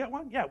get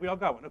one? Yeah, we all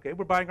got one. Okay,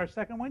 we're buying our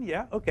second one?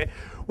 Yeah, okay.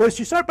 Well, as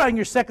you start buying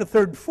your second,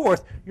 third, and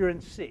fourth, you're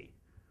in C.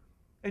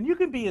 And you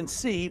can be in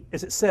C,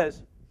 as it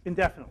says,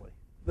 indefinitely.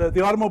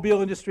 The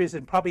automobile industry is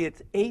in probably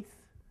its 8th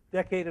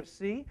decade of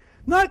C.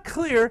 Not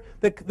clear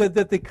that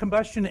the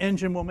combustion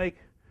engine will make,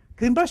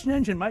 combustion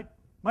engine might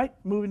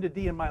move into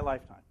D in my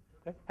lifetime.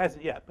 Okay?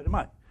 Hasn't yet, but it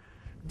might.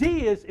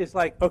 D is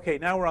like, okay,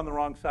 now we're on the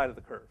wrong side of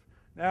the curve.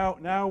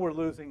 Now we're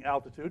losing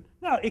altitude.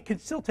 Now, it can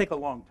still take a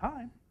long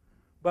time,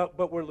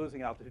 but we're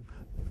losing altitude.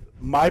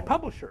 My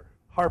publisher,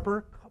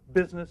 Harper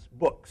Business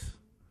Books.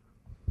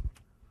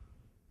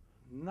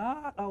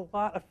 Not a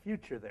lot of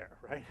future there,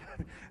 right?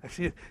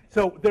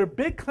 So their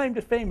big claim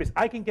to fame is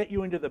I can get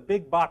you into the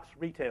big box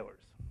retailers,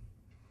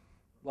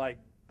 like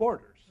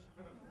Borders.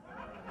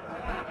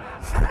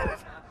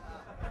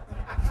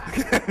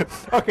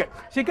 Okay,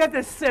 so you got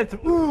this sense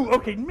of, ooh,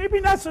 okay,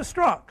 maybe not so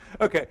strong.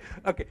 Okay.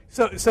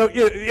 So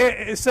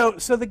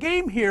the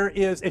game here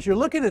is, as you're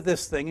looking at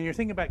this thing and you're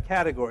thinking about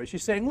categories, you're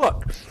saying,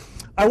 look,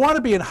 I want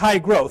to be in high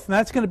growth, and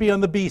that's going to be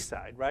on the B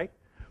side, right?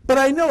 But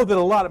I know that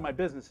a lot of my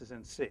business is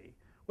in C.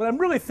 What I'm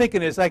really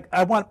thinking is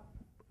I want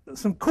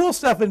some cool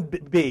stuff in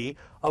B,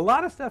 a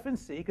lot of stuff in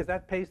C, because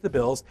that pays the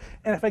bills.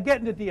 And if I get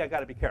into D, I got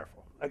to be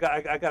careful. I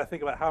got to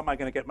think about how am I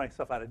going to get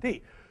myself out of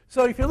D.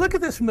 So if you look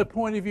at this from the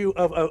point of view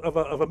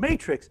of a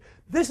matrix,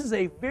 this is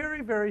a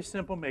very, very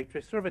simple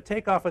matrix, sort of a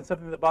takeoff on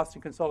something that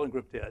Boston Consulting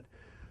Group did.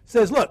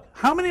 says, look,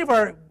 how many of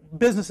our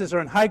businesses are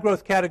in high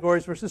growth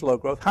categories versus low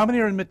growth? How many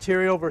are in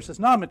material versus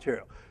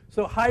non-material?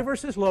 So high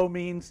versus low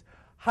means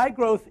high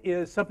growth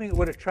is something that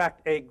would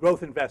attract a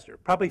growth investor,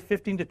 probably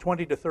 15 to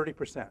 20 to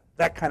 30%,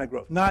 that kind of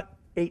growth, not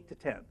 8 to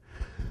 10.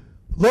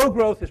 Low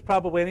growth is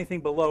probably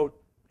anything below,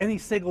 any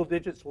single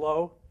digits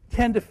low.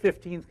 10 to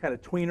 15 is kind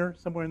of tweener,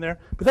 somewhere in there.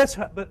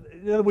 But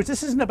in other words,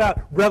 this isn't about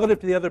relative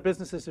to the other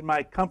businesses in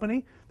my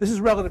company. This is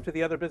relative to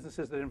the other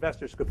businesses that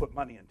investors could put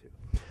money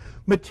into.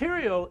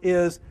 Material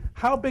is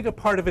how big a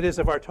part of it is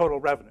of our total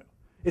revenue.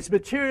 It's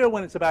material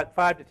when it's about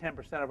 5 to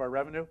 10% of our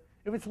revenue.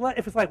 If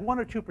it's like 1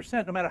 or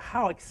 2%, no matter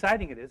how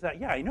exciting it is,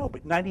 yeah, I know,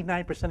 but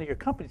 99% of your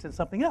company's in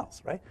something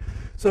else, right?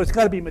 So it's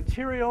got to be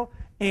material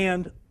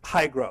and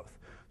high growth.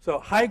 So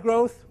high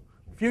growth,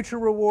 future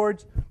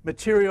rewards,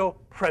 material,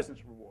 present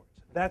rewards.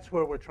 That's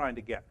where we're trying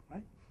to get,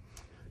 right?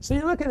 So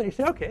you look at it and you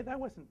say, okay, that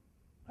wasn't,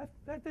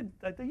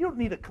 you don't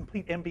need a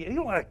complete MBA. You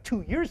don't want like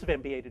 2 years of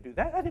MBA to do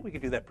that. I think we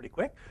could do that pretty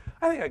quick.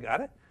 I think I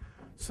got it.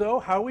 So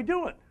how are we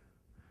doing?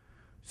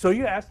 So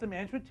you ask the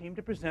management team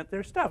to present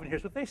their stuff, and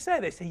here's what they say.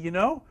 They say, you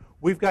know,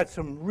 we've got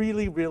some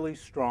really, really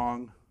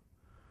strong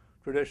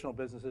traditional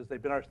businesses.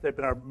 They've been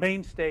our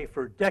mainstay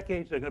for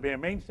decades. They're going to be our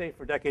mainstay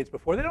for decades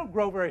before. They don't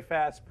grow very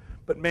fast,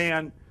 but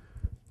man,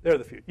 they're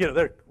the future. You know,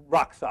 they're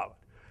rock solid.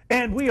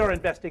 And we are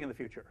investing in the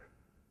future.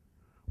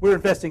 We're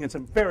investing in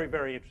some very,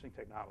 very interesting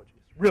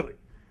technologies, really.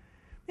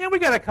 Yeah, we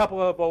got a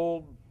couple of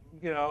old,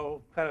 you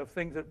know, kind of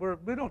things that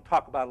we don't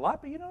talk about a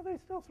lot, but you know, they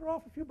still throw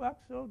off a few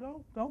bucks, so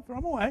don't throw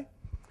them away.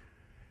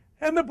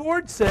 And the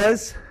board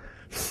says,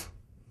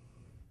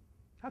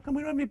 how come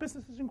we don't have any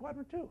businesses in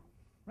quadrant 2,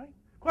 right?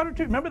 Quadrant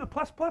 2, remember the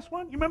plus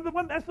one? You remember the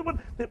one? That's the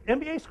one, the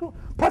MBA school?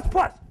 Plus,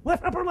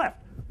 left, upper left.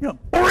 You know,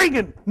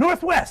 Oregon,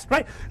 Northwest,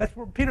 right? That's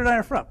where Peter and I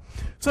are from.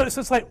 So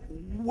it's like,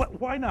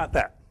 why not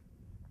that?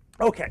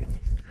 Okay,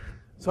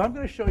 so I'm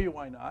going to show you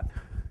why not,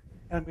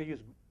 and I'm going to use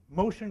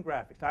motion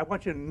graphics. Now, I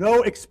want you to know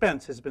no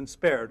expense has been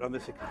spared on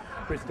this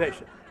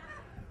presentation.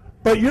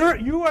 But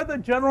you are the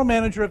general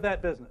manager of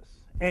that business,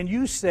 and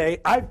you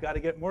say, I've got to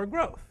get more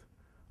growth.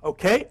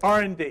 Okay,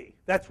 R&D,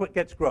 that's what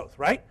gets growth,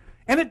 right?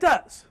 And it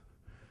does,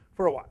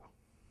 for a while.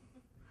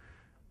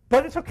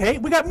 But it's okay,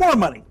 we got more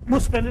money. We'll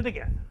spend it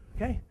again,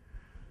 okay?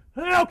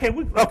 Okay,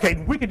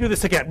 we can do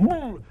this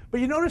again. But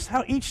you notice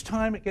how each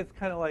time it gets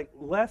kind of like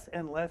less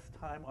and less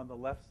time on the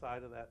left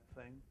side of that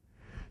thing?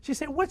 So you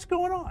say, what's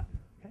going on?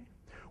 Okay.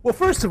 Well,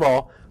 first of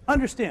all,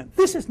 understand,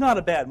 this is not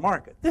a bad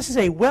market. This is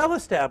a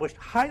well-established,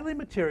 highly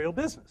material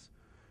business.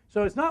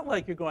 So it's not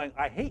like you're going,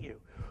 I hate you.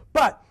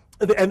 But,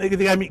 and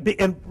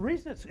the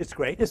reason it's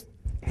great is,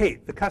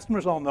 hey, the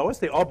customers all know us.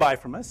 They all buy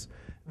from us.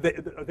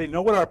 They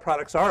know what our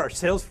products are. Our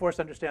sales force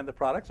understand the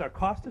products. Our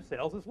cost of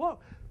sales is low.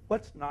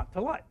 What's not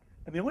to like?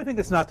 And the only thing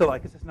that's not to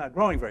like is it's not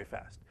growing very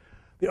fast.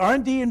 The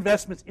R&D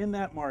investments in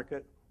that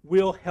market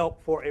will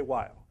help for a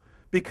while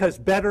because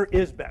better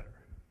is better.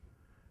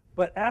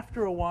 But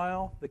after a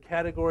while, the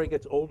category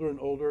gets older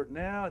and older.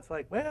 Now it's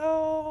like,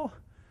 well,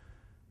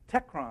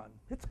 Techron,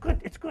 it's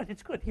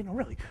good, you know,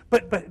 really.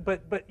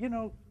 But you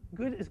know,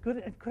 good is good.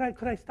 And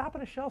could I stop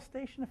at a Shell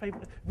station?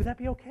 Would that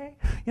be okay?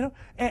 You know,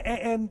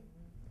 and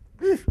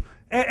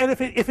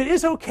if it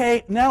is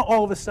okay, now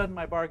all of a sudden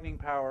my bargaining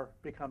power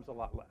becomes a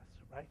lot less,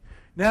 right?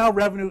 Now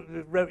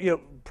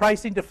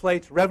pricing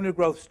deflates, revenue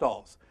growth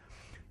stalls.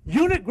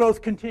 Unit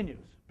growth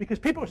continues because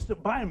people are still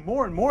buying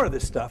more and more of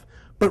this stuff,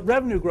 but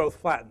revenue growth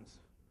flattens.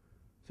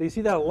 So you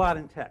see that a lot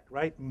in tech,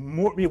 right?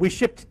 We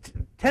shipped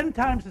 10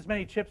 times as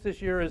many chips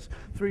this year as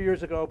 3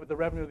 years ago, but the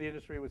revenue of the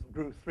industry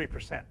grew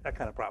 3%, that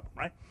kind of problem,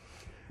 right?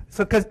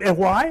 So, and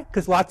why?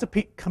 Because lots of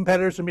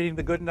competitors are meeting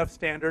the good enough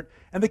standard,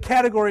 and the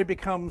category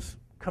becomes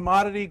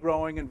commodity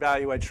growing and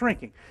value add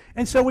shrinking.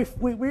 And so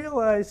we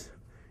realize,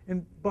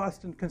 in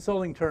Boston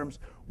consulting terms,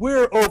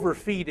 we're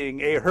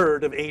overfeeding a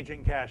herd of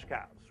aging cash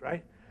cows,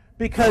 right?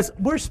 Because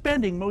we're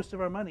spending most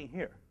of our money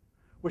here.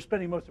 We're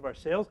spending most of our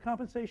sales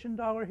compensation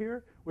dollar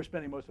here. We're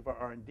spending most of our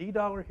R&D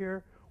dollar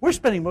here. We're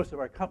spending most of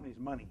our company's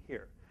money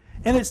here.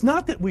 And it's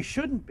not that we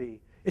shouldn't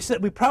be. It's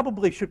that we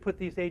probably should put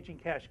these aging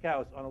cash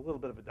cows on a little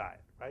bit of a diet,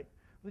 right?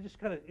 We just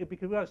kind of,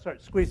 because we got to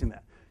start squeezing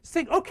that. Just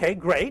think, okay,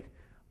 great.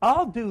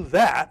 I'll do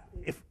that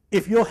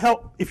if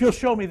you'll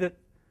show me that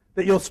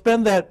you'll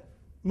spend that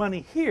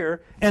money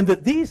here and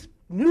that these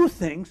new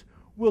things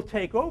will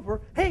take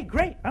over. Hey,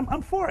 great,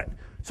 I'm for it.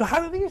 So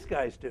how do these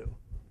guys do?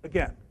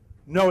 Again,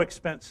 no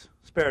expense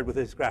spared with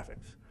these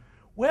graphics.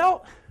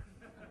 Well,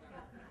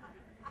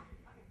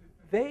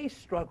 they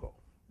struggle,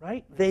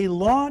 right? They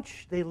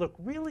launch, they look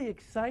really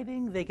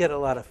exciting, they get a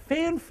lot of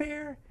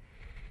fanfare,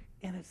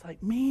 and it's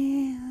like,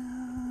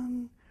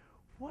 man,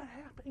 what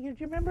happened? Do you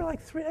remember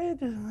like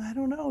I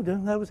don't know,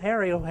 that was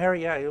Harry. Oh,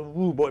 Harry, yeah,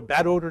 ooh, boy,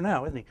 bad odor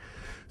now, isn't he?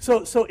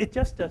 So it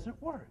just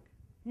doesn't work.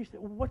 You say,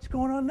 well, what's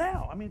going on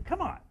now? I mean,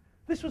 come on,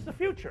 this was the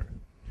future.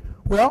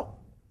 Well,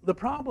 the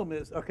problem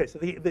is, okay, so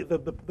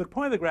the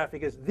point of the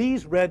graphic is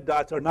these red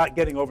dots are not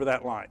getting over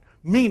that line,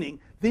 meaning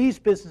these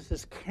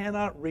businesses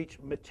cannot reach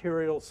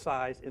material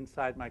size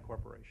inside my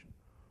corporation.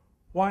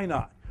 Why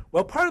not?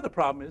 Well, part of the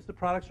problem is the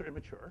products are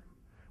immature.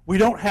 We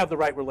don't have the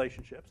right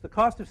relationships. The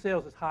cost of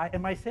sales is high,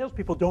 and my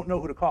salespeople don't know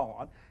who to call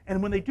on.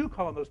 And when they do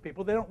call on those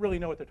people, they don't really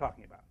know what they're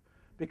talking about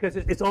because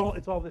it's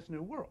all this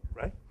new world,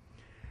 right?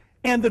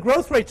 And the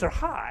growth rates are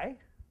high.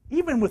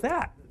 Even with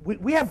that,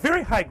 we have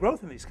very high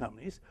growth in these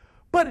companies,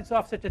 but it's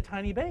off such a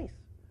tiny base.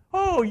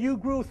 Oh, you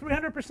grew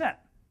 300%,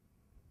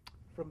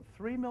 from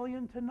 3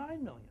 million to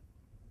 9 million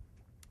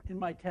in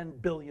my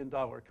 $10 billion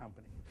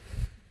company.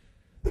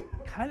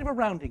 Kind of a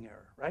rounding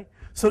error, right?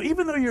 So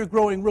even though you're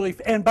growing really,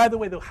 and by the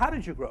way, though, how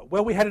did you grow?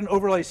 Well, we had an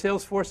overlay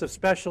sales force of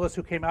specialists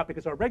who came out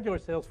because our regular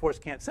sales force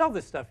can't sell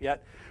this stuff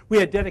yet. We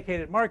had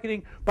dedicated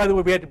marketing. By the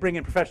way, we had to bring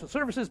in professional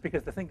services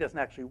because the thing doesn't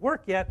actually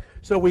work yet.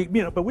 So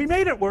but we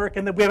made it work,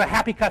 and then we have a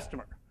happy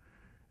customer.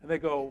 And they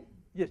go,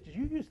 yes, did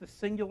you use the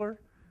singular?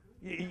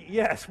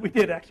 Yes, we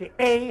did actually.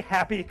 A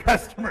happy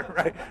customer,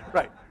 right?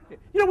 Right.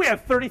 You know, we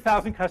have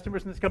 30,000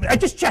 customers in this company. I'm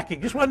just checking.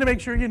 Just wanted to make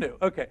sure you knew.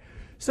 Okay.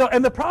 So,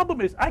 and the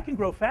problem is I can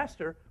grow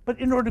faster, but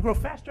in order to grow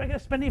faster, I got to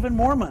spend even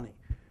more money.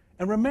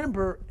 And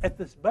remember, at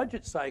this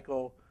budget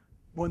cycle,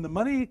 when the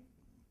money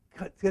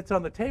gets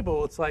on the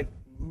table, it's like,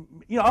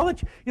 I'll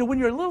let you, when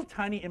you're a little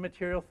tiny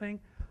immaterial thing,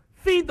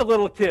 feed the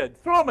little kid,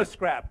 throw him a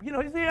scrap.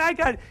 I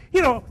got,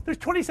 there's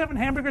 27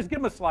 hamburgers, give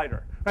him a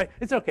slider, right?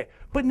 It's okay.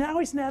 But now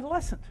he's an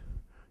adolescent.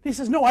 He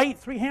says, no, I ate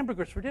 3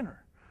 hamburgers for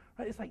dinner.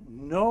 Right? It's like,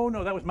 no,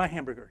 that was my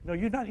hamburger. No,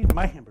 you're not eating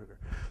my hamburger.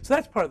 So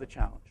that's part of the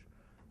challenge.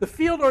 The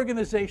field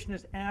organization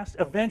is asked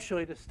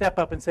eventually to step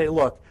up and say,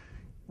 look,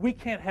 we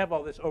can't have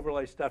all this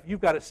overlay stuff. You've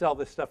got to sell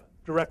this stuff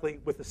directly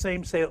with the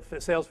same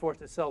sales force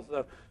that sells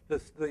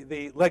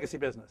the legacy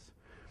business.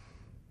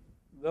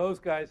 Those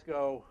guys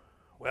go,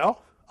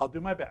 well, I'll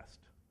do my best.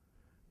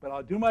 But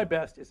I'll do my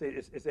best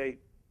is a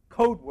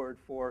code word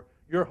for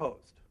your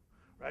host,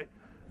 right?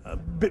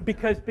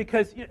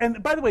 Because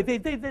and by the way,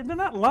 they're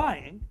not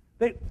lying.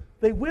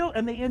 They will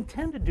and they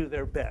intend to do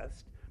their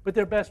best, but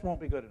their best won't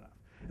be good enough.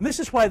 And this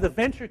is why the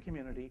venture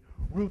community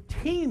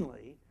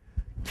routinely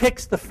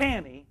kicks the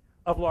fanny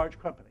of large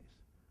companies.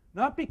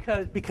 Not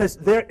because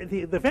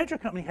the venture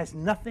company has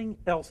nothing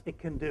else it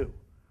can do.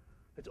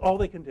 It's all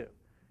they can do.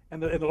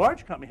 And the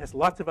large company has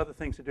lots of other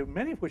things to do,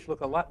 many of which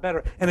look a lot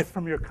better. And if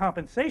from your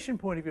compensation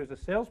point of view as a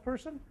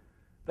salesperson,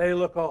 they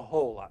look a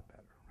whole lot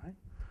better, right?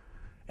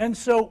 And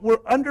so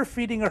we're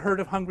underfeeding a herd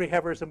of hungry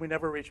heifers and we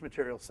never reach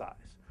material size.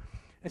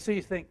 And so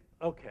you think,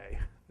 okay,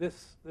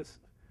 this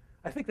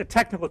I think the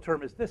technical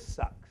term is this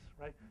sucks,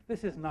 right?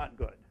 This is not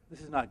good.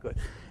 This is not good.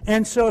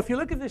 And so if you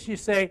look at this, you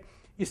say,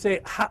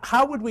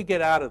 how would we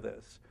get out of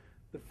this?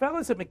 The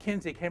fellows at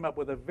McKinsey came up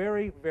with a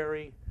very,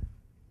 very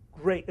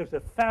great, it was a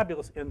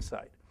fabulous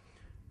insight.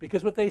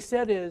 Because what they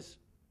said is,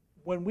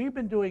 when we've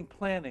been doing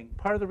planning,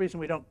 part of the reason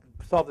we don't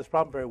solve this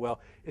problem very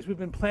well is we've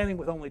been planning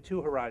with only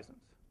 2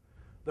 horizons,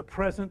 the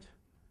present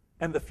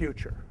and the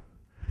future.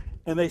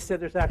 And they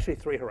said there's actually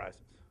 3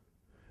 horizons.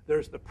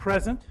 There's the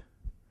present,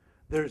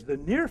 there's the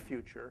near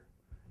future,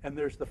 and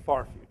there's the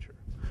far future.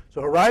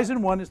 So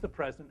Horizon 1 is the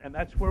present, and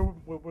that's where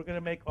we're going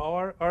to make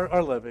all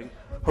our living.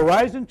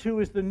 Horizon 2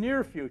 is the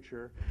near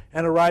future,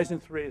 and Horizon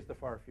 3 is the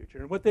far future.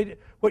 And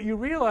what you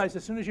realize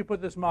as soon as you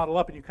put this model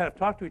up and you kind of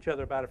talk to each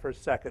other about it for a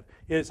second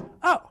is,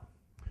 oh,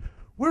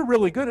 we're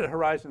really good at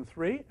Horizon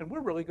 3, and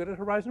we're really good at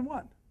Horizon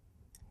 1.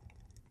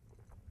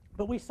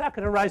 But we suck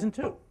at Horizon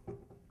 2.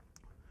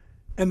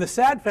 And the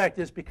sad fact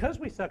is, because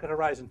we suck at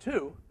Horizon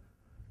 2,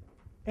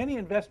 any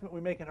investment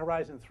we make in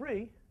Horizon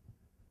 3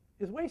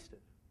 is wasted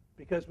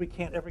because we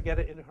can't ever get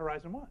it into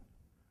Horizon 1.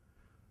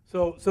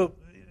 So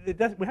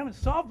we haven't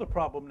solved the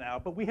problem now,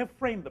 but we have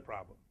framed the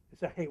problem.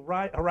 It's a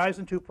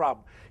Horizon 2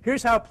 problem.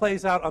 Here's how it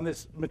plays out on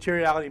this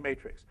materiality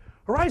matrix.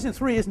 Horizon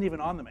 3 isn't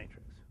even on the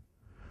matrix.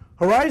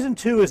 Horizon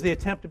 2 is the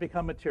attempt to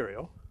become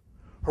material.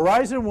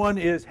 Horizon 1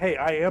 is, hey,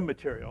 I am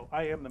material.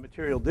 I am the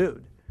material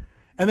dude.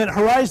 And then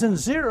Horizon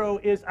 0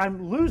 is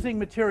I'm losing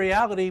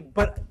materiality,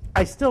 but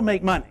I still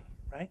make money.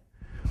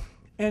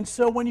 And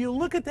so when you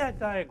look at that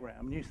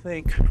diagram, you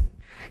think,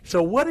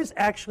 so what is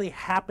actually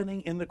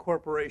happening in the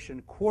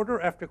corporation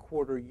quarter after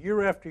quarter,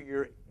 year after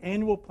year,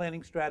 annual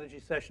planning strategy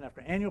session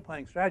after annual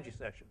planning strategy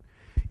session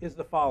is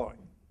the following.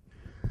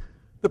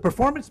 The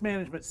performance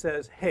management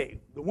says, hey,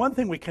 the one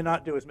thing we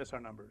cannot do is miss our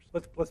numbers.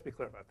 Let's be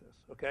clear about this,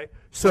 okay?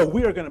 So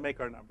we are going to make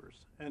our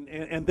numbers.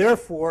 And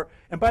therefore,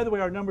 and by the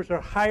way, our numbers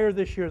are higher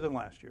this year than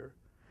last year.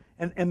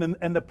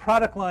 And the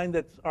product line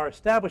that's our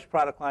established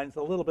product line is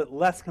a little bit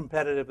less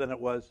competitive than it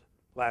was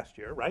last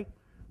year, right?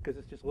 Because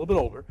it's just a little bit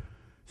older.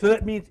 So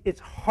that means it's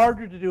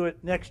harder to do it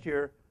next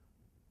year.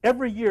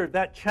 Every year,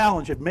 that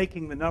challenge of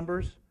making the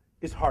numbers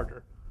is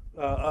harder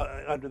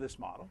under this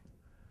model.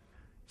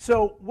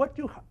 So what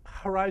do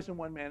Horizon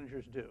 1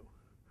 managers do?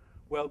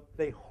 Well,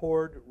 they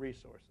hoard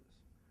resources.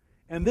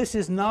 And this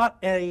is not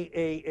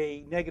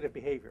a negative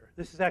behavior.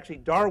 This is actually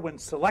Darwin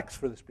selects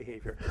for this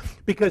behavior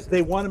because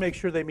they want to make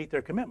sure they meet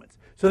their commitments.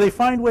 So they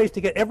find ways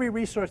to get every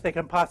resource they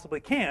can possibly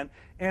can.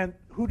 And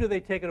who do they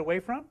take it away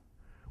from?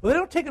 Well, they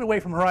don't take it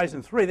away from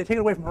Horizon 3. They take it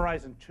away from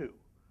Horizon 2.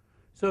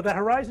 So that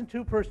Horizon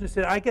 2 person who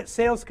said, I get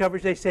sales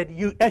coverage, they said,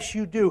 yes,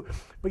 you do.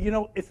 But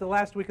it's the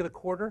last week of the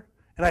quarter,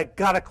 and I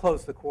got to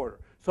close the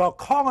quarter. So I'll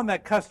call on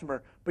that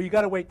customer, but you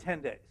got to wait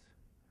 10 days.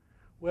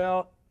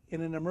 Well,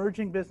 in an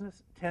emerging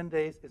business, 10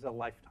 days is a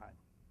lifetime.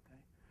 Okay?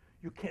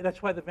 You can't,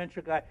 that's why the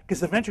venture guy, because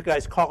the venture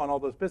guys call on all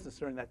those businesses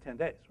during that 10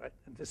 days, right?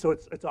 And so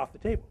it's off the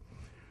table.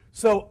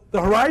 So the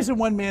Horizon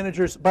 1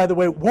 managers, by the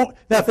way, won't,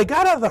 now if they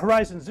got out of the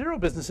Horizon 0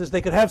 businesses, they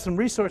could have some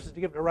resources to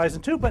give to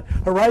Horizon 2, but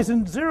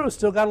Horizon 0's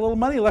still got a little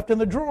money left in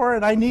the drawer,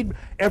 and I need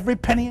every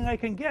penny I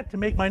can get to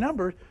make my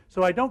numbers,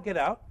 so I don't get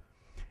out.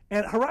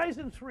 And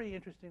Horizon 3,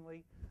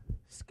 interestingly,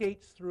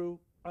 skates through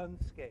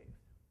unscathed.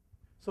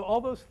 So all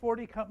those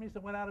 40 companies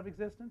that went out of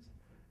existence,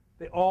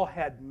 they all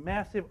had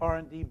massive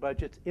R&D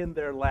budgets in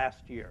their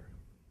last year.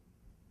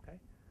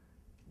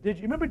 Did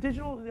you remember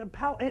digital?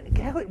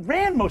 It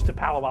ran most of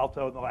Palo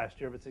Alto in the last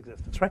year of its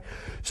existence, right?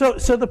 So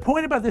the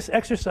point about this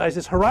exercise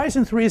is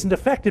Horizon 3 isn't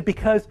affected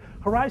because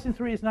Horizon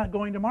 3 is not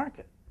going to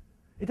market.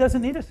 It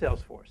doesn't need a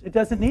sales force. It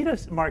doesn't need a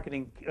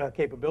marketing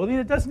capability.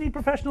 It doesn't need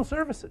professional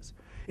services.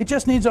 It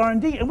just needs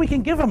R&D, and we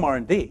can give them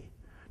R&D.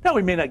 Now,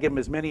 we may not give them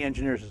as many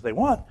engineers as they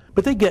want,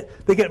 but they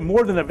get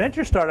more than a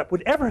venture startup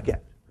would ever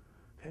get.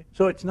 Okay?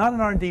 So it's not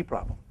an R&D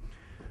problem.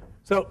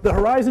 So the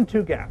Horizon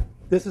 2 gap.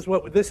 This is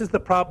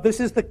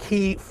the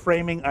key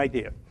framing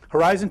idea.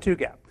 Horizon 2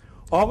 gap.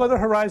 All other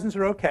horizons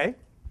are okay.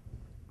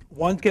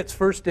 1 gets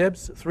first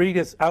dibs, 3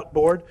 gets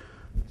outboard,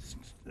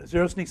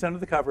 0 sneaks under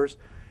the covers.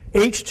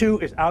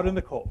 H2 is out in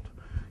the cold.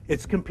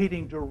 It's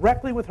competing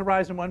directly with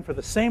Horizon 1 for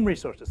the same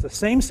resources, the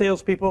same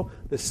salespeople,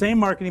 the same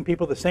marketing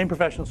people, the same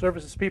professional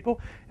services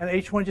people, and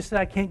H1 just said,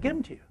 I can't give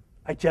them to you.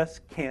 I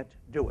just can't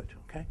do it,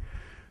 okay?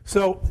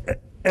 So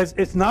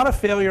it's not a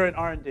failure in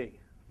R&D.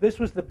 This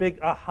was the big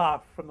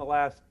aha from the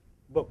last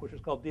book, which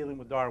was called Dealing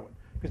with Darwin.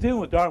 Because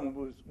Dealing with Darwin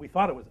was,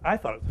 I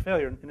thought it was a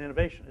failure in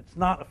innovation. It's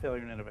not a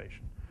failure in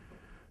innovation.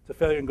 It's a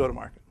failure in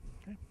go-to-market.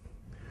 Okay?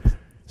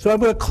 So I'm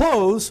going to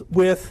close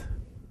with,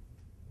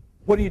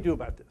 what do you do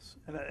about this?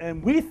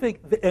 And we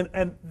think,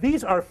 and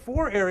these are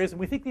 4 areas, and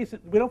we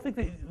don't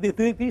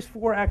think these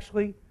 4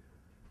 actually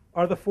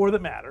are the 4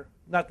 that matter.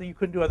 Not that you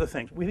couldn't do other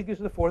things. We think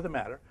these are the 4 that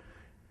matter.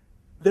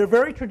 They're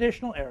very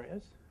traditional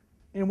areas,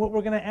 and what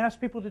we're going to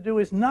ask people to do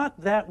is not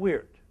that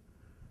weird.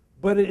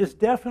 But it is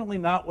definitely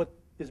not what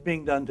is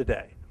being done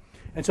today.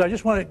 And so I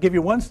just want to give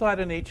you one slide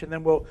on each, and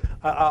then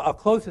I'll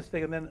close this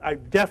thing, and then I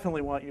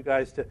definitely want you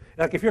guys to,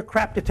 like if your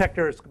crap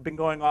detector has been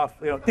going off,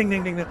 you know, ding,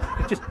 ding, ding, ding,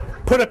 just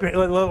put up your,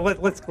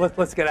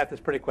 let's get at this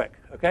pretty quick,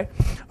 okay?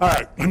 All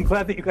right, I'm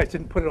glad that you guys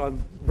didn't put it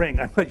on ring.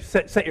 I'm glad you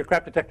set your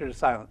crap detector to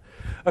silent.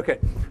 Okay,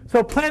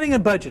 so planning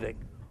and budgeting.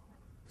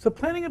 So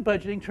planning and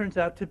budgeting turns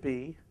out to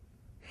be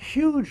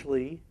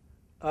hugely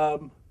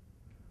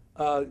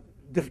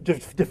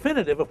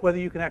definitive of whether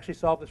you can actually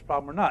solve this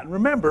problem or not. And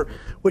remember,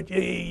 once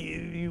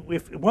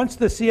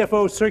the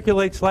CFO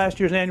circulates last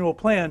year's annual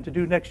plan to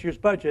do next year's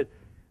budget,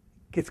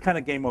 it's kind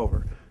of game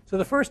over. So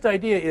the first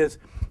idea is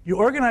you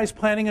organize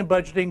planning and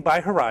budgeting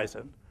by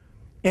horizon,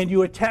 and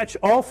you attach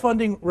all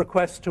funding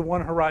requests to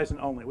one horizon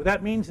only. What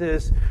that means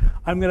is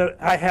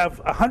I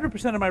have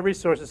 100% of my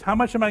resources. How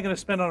much am I going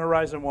to spend on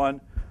Horizon 1,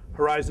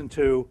 Horizon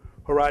 2,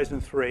 Horizon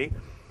 3?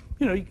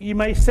 You know, you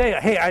may say,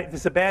 hey,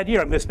 this is a bad year.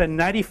 I'm going to spend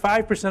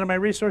 95% of my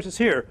resources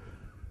here,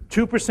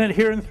 2%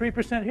 here, and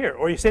 3% here.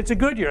 Or you say it's a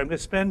good year. I'm going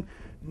to spend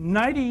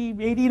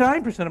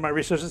 89% of my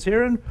resources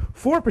here, and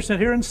 4%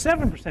 here, and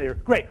 7% here.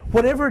 Great.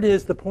 Whatever it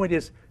is, the point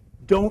is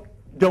don't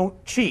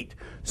cheat.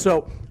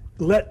 So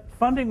let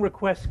funding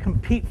requests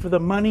compete for the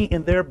money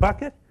in their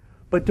bucket,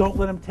 but don't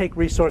let them take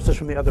resources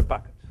from the other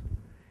buckets.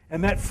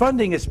 And that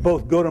funding is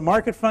both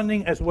go-to-market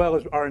funding as well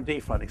as R&D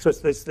funding. So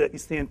it's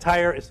the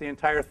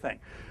entire thing.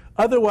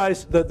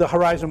 Otherwise, the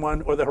Horizon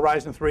 1 or the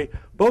Horizon 3,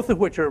 both of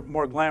which are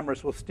more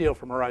glamorous, will steal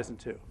from Horizon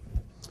 2.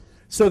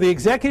 So the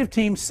executive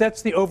team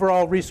sets the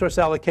overall resource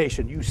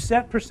allocation. You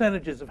set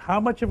percentages of how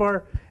much of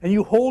and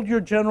you hold your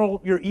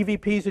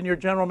EVPs and your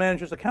general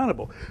managers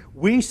accountable.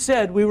 We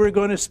said we were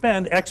going to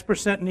spend X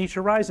percent in each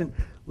horizon.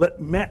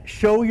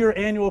 Show your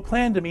annual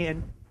plan to me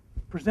and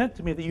present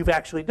to me that you've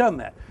actually done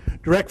that.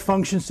 Direct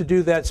functions to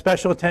do that,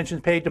 special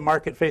attention paid to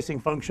market-facing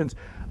functions.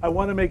 I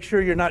want to make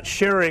sure you're not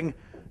sharing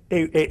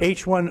a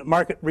H1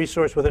 market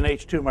resource with an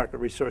H2 market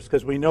resource,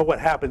 because we know what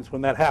happens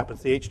when that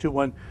happens. The H2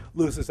 one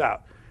loses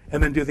out,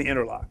 and then do the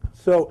interlock.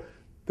 So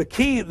the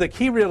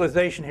key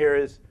realization here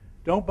is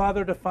don't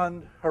bother to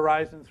fund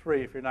Horizon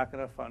 3 if you're not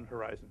going to fund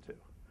Horizon 2.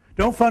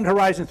 Don't fund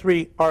Horizon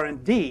 3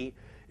 R&D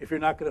if you're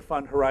not going to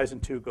fund Horizon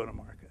 2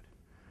 go-to-market,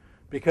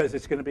 because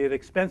it's going to be an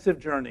expensive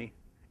journey.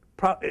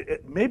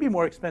 It may be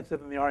more expensive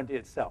than the R&D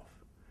itself.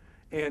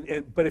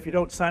 But if you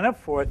don't sign up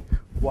for it,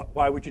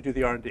 why would you do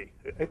the R&D?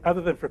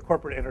 Other than for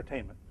corporate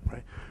entertainment,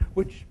 right?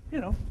 Which, you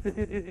know,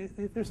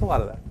 there's a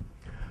lot of that.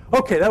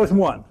 Okay, that was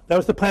one. That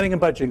was the planning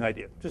and budgeting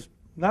idea. Just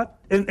not,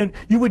 and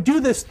you would do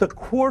this the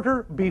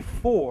quarter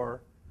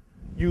before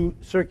you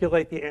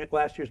circulate the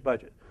last year's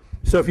budget.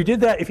 So if you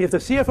did that, if the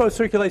CFO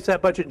circulates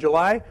that budget in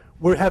July,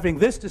 we're having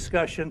this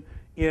discussion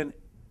in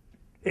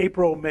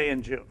April, May,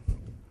 and June.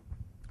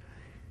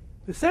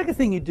 The second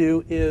thing you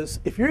do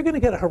is, if you're going to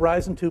get a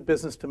Horizon 2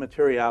 business to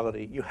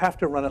materiality, you have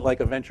to run it like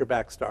a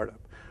venture-backed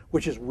startup,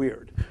 which is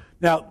weird.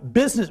 Now,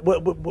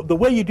 the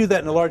way you do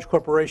that in a large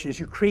corporation is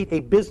you create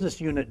a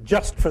business unit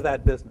just for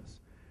that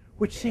business,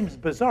 which seems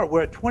bizarre.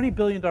 We're a $20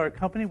 billion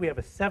company. We have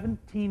a $17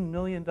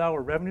 million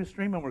revenue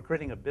stream, and we're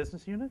creating a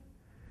business unit?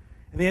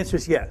 And the answer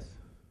is yes.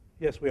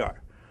 Yes, we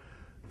are.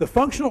 The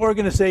functional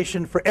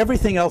organization for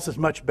everything else is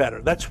much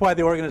better. That's why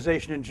the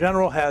organization in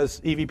general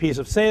has EVPs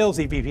of sales,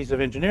 EVPs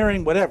of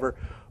engineering, whatever.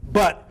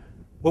 But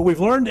what we've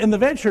learned in the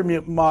venture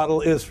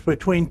model is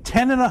between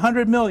 10 and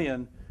 100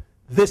 million,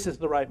 this is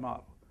the right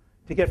model.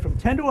 To get from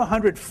 10 to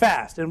 100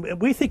 fast,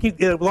 and we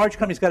think a large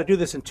company's got to do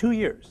this in 2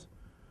 years.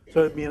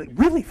 So I mean,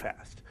 really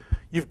fast.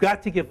 You've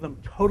got to give them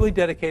totally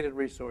dedicated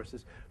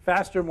resources,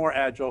 faster, more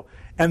agile,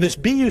 and this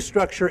BU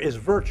structure is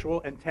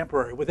virtual and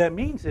temporary. What that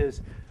means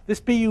is this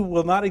BU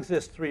will not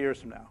exist 3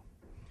 years from now.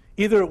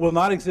 Either it will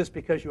not exist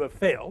because you have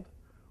failed,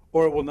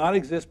 or it will not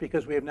exist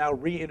because we have now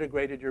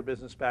reintegrated your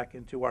business back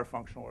into our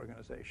functional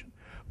organization.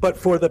 But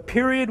for the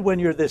period when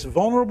you're this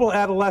vulnerable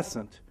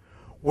adolescent,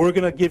 we're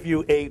going to give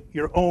you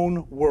your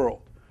own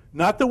world.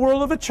 Not the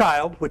world of a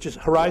child, which is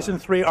Horizon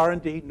 3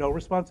 R&D, no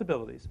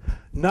responsibilities.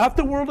 Not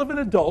the world of an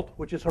adult,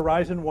 which is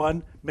Horizon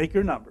 1, make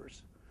your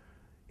numbers.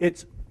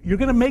 You're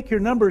going to make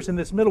your numbers in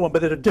this middle one,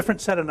 but it's a different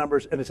set of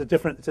numbers, and it's a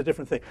different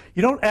thing.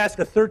 You don't ask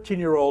a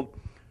 13-year-old,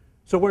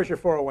 so where's your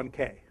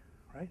 401k,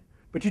 right?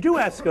 But you do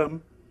ask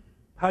them,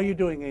 how are you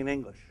doing in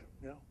English?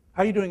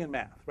 How are you doing in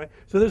math, right?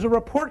 So there's a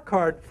report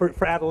card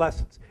for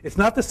adolescents. It's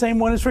not the same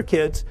one as for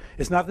kids.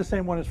 It's not the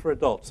same one as for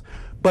adults.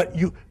 But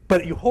you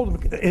hold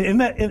them,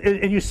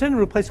 and you send them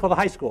to a place called a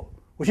high school,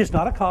 which is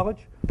not a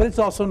college, but it's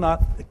also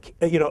not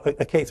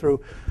a K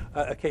through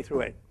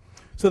 8.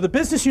 So the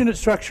business unit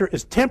structure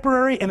is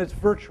temporary and it's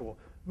virtual,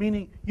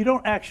 meaning you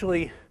can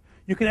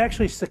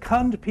actually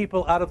second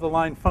people out of the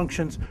line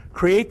functions,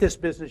 create this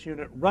business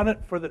unit, run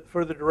it for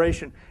the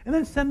duration, and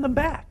then send them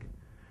back.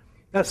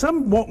 Now,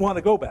 some won't want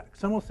to go back.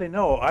 Some will say,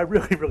 no, I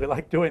really, really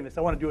like doing this.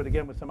 I want to do it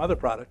again with some other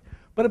product.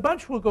 But a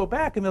bunch will go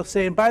back, and they'll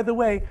say, and by the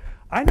way,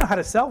 I know how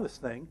to sell this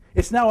thing.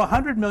 It's now a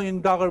 $100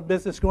 million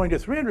business going to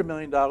 $300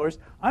 million.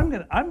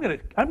 I'm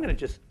going to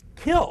just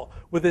kill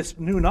with this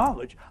new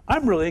knowledge.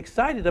 I'm really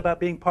excited about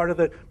being part of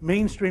the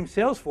mainstream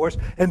sales force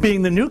and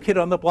being the new kid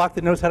on the block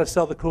that knows how to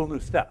sell the cool new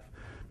stuff.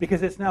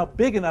 Because it's now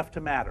big enough to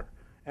matter,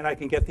 and I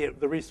can get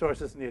the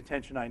resources and the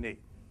attention I need.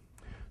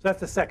 So that's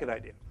the second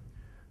idea.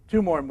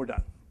 2 more, and we're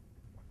done.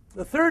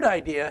 The third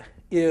idea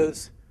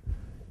is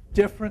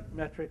different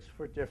metrics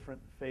for different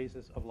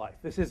phases of life.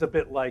 This is a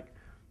bit like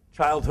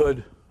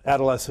childhood,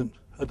 adolescent,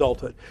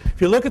 adulthood.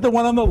 If you look at the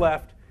one on the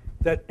left,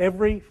 that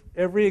every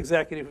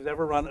executive who's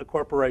ever run a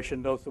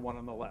corporation knows the one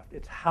on the left.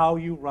 It's how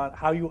you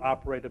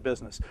operate a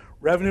business.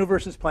 Revenue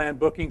versus plan,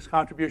 bookings,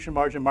 contribution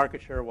margin,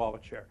 market share,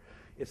 wallet share.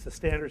 It's the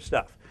standard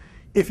stuff.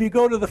 If you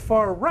go to the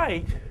far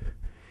right,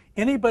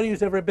 anybody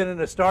who's ever been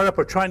in a startup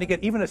or trying to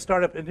get even a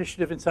startup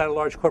initiative inside a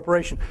large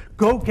corporation,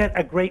 go get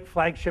a great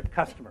flagship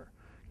customer.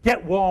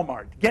 Get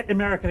Walmart, get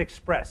American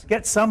Express,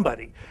 get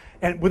somebody,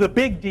 and with a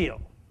big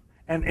deal.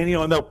 And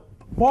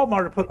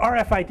Walmart will put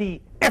RFID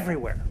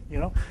everywhere,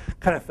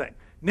 kind of thing.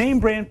 Name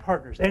brand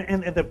partners.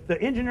 And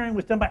the engineering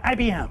was done by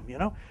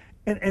IBM,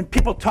 And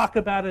people talk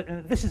about it,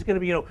 and this is going to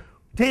be,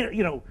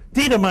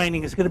 data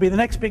mining is going to be the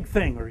next big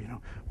thing,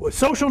 or,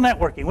 social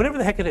networking, whatever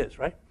the heck it is,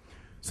 right?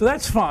 So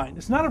that's fine.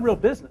 It's not a real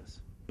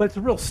business, but it's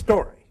a real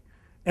story,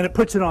 and it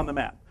puts it on the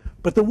map.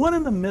 But the one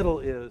in the middle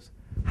is,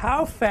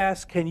 how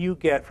fast can you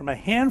get from a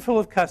handful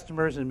of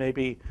customers and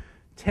maybe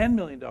 $10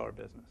 million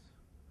business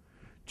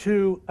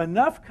to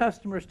enough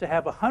customers to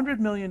have a $100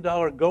 million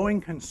going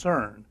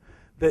concern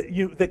that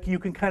you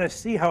can kind of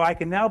see how I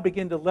can now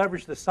begin to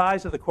leverage the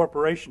size of the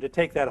corporation to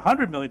take that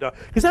 $100 million,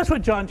 because that's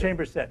what John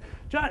Chambers said.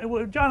 John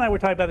and I were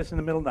talking about this in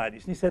the middle 90s,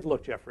 and he said,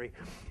 look, Geoffrey,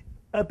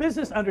 a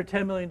business under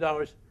 $10 million,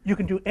 you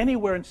can do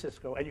anywhere in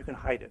Cisco, and you can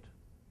hide it.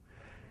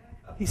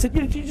 He said,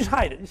 you just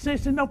hide it. He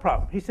said, no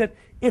problem. He said,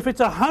 if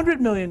it's $100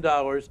 million,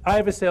 I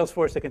have a sales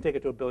force that can take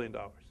it to $1 billion.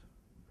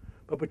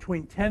 But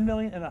between 10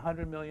 million and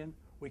 100 million,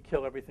 we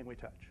kill everything we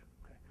touch.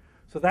 Okay.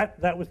 So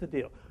that was the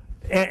deal.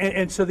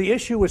 And so the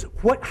issue was,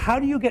 how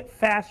do you get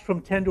fast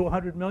from 10 to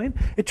 100 million?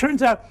 It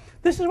turns out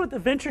this is what the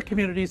venture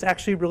community is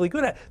actually really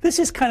good at. This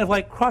is kind of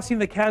like crossing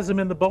the chasm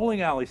in the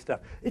bowling alley stuff.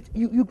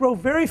 You grow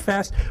very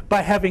fast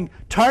by having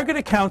target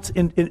accounts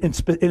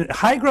in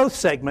high growth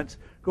segments,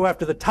 go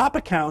after the top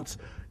accounts,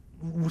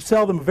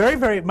 sell them very,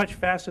 very much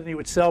faster than you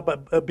would sell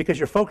because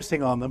you're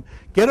focusing on them,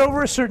 get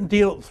over a certain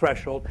deal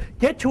threshold,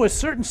 get to a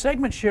certain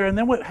segment share, and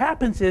then what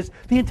happens is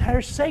the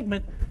entire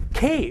segment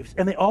caves,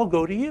 and they all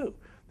go to you.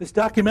 This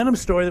Documentum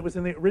story that was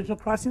in the original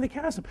Crossing the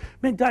Chasm.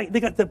 Man, by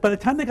the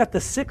time they got the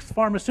 6th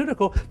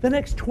pharmaceutical, the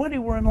next 20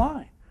 were in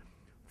line.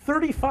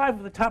 35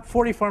 of the top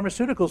 40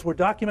 pharmaceuticals were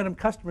Documentum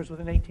customers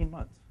within 18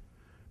 months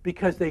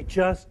because they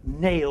just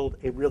nailed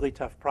a really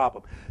tough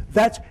problem.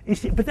 But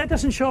that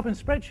doesn't show up in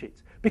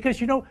spreadsheets because,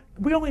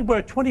 we only were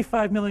a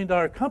 $25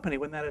 million company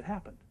when that had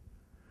happened.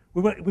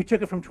 We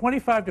took it from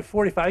 25 to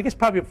 45, I guess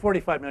probably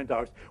 $45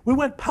 million. We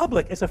went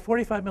public as a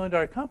 $45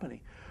 million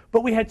company.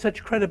 but we had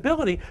such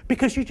credibility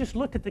because you just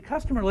looked at the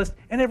customer list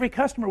and every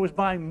customer was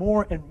buying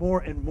more and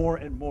more and more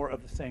and more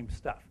of the same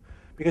stuff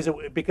because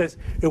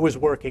it was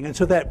working. And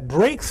so that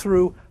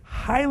breakthrough,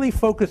 highly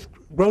focused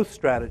growth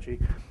strategy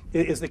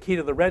is the key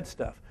to the red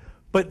stuff.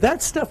 But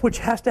that's stuff which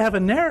has to have a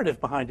narrative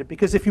behind it,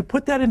 because if you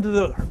put that into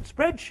the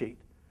spreadsheet,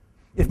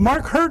 if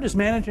Mark Hurd is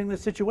managing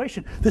this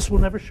situation, this will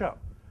never show,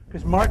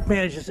 because Mark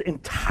manages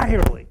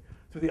entirely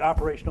through the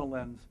operational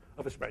lens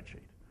of a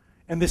spreadsheet.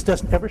 And this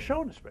doesn't ever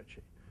show in a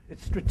spreadsheet.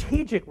 It's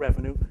strategic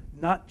revenue,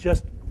 not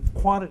just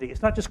quantity.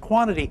 It's not just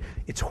quantity,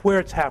 it's where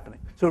it's happening.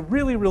 So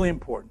really, really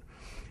important.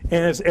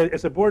 And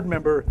as a board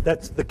member,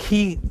 that's the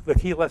key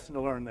lesson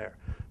to learn there.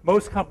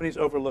 Most companies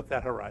overlook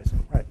that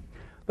horizon. Right.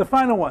 The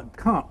final one,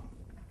 comp.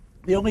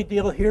 The only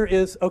deal here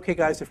is, okay,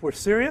 guys, if we're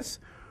serious,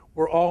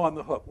 we're all on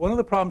the hook. One of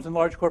the problems in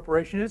large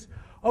corporations is,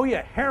 oh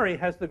yeah, Harry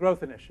has the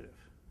growth initiative.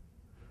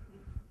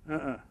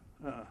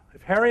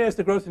 If Harry has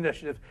the growth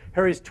initiative,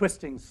 Harry's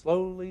twisting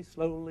slowly,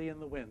 slowly in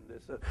the wind,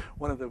 as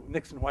one of the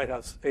Nixon White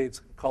House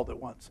aides called it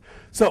once.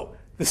 So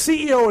the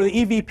CEO or the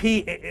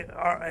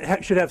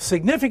EVP should have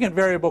significant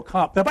variable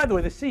comp. Now, by the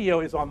way, the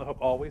CEO is on the hook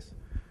always.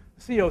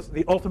 The CEO is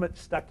the ultimate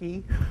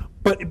stuckey.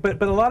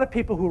 But a lot of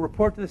people who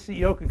report to the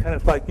CEO can kind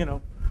of like,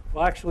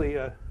 well, actually,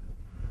 that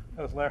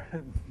was Larry.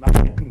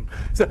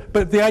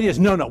 But the idea is,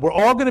 no, we're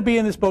all going to be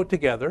in this boat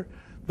together.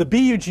 The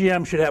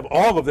BUGM should have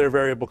all of their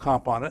variable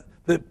comp on it.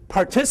 The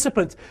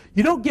participants,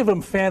 you don't give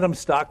them phantom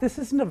stock. This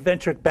isn't a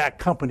venture-backed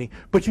company,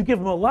 but you give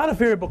them a lot of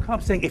variable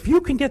comp saying, if you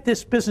can get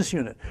this business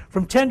unit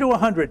from 10 to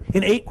 100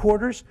 in 8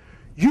 quarters,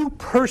 you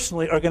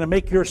personally are going to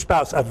make your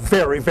spouse a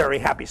very, very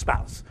happy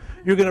spouse.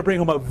 You're going to bring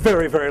them a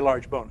very, very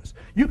large bonus.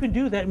 You can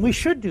do that, and we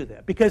should do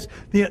that, because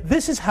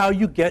this is how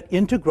you get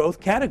into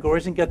growth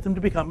categories and get them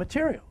to become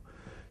material.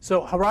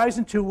 So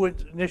Horizon 2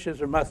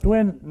 initiatives are must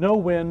win,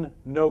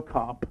 no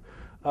comp.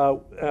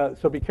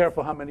 So be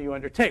careful how many you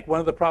undertake.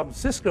 One of the problems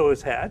Cisco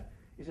has had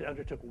is it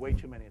undertook way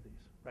too many of these.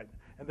 Right?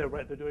 And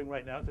they're doing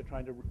right now is they're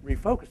trying to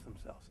refocus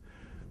themselves.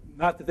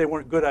 Not that they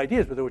weren't good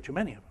ideas, but there were too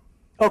many of them.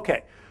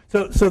 Okay,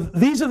 so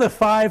these are the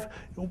 5.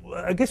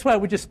 I guess I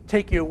would just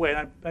take you away.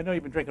 And I know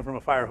you've been drinking from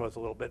a fire hose a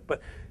little bit,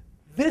 but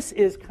this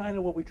is kind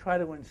of what we try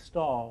to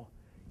install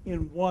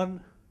in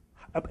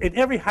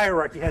every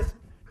hierarchy has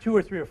 2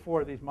 or 3 or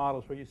 4 of these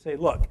models where you say,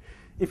 look,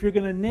 if you're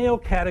going to nail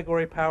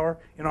category power,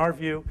 in our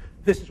view,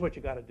 this is what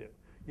you got to do.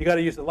 You got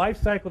to use the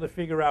life cycle to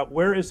figure out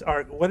where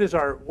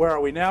are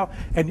we now,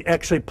 and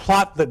actually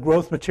plot the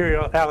growth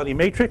materiality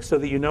matrix so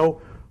that you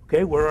know,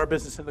 okay, where are our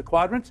business in the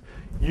quadrants.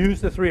 Use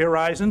the 3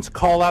 horizons,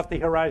 call out the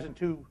Horizon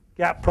 2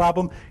 gap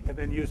problem, and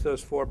then use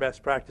those 4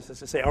 best practices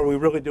to say, are we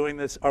really doing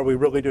this? Are we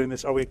really doing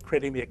this? Are we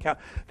creating the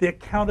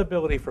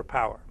accountability for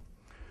power?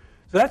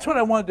 So that's what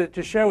I wanted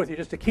to share with you,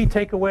 just a key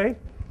takeaway.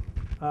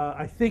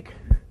 I think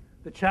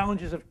the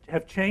challenges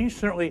have changed.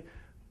 Certainly,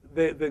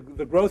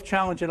 the growth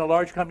challenge in a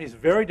large company is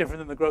very different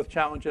than the growth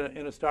challenge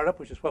in a startup,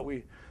 which is what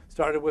we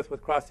started with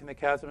crossing the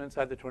chasm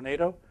inside the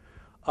tornado.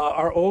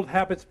 Our old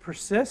habits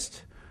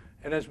persist,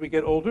 and as we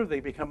get older, they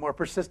become more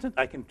persistent.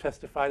 I can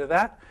testify to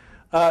that.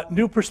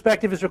 New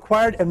perspective is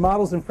required, and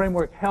models and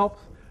framework help,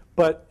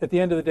 but at the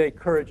end of the day,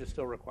 courage is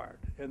still required.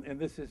 And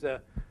this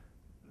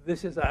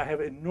is I have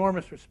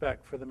enormous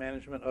respect for the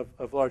management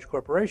of large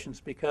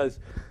corporations, because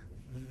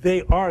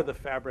they are the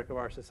fabric of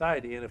our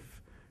society, and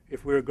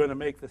if we're going to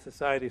make the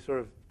society sort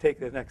of take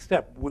the next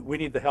step, we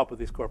need the help of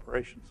these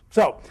corporations.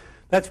 So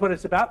that's what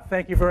it's about.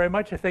 Thank you very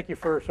much. I thank you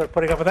for sort of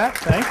putting up with that.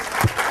 Thanks.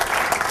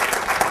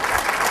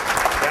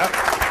 Yeah.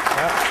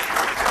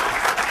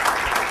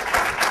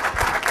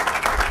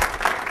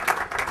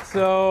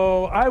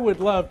 So I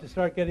would love to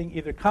start getting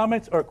either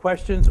comments or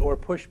questions or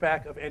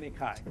pushback of any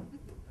kind.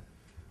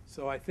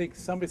 So I think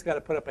somebody's got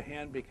to put up a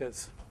hand,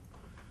 because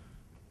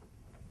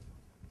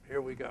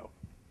here we go.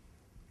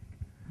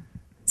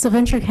 So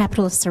venture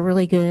capitalists are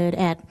really good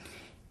at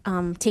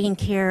taking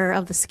care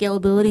of the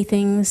scalability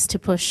things to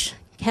push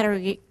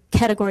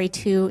category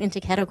 2 into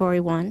category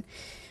 1.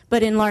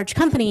 But in large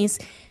companies,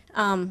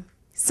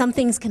 some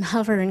things can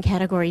hover in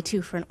category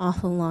 2 for an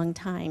awful long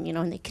time,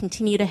 and they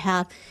continue to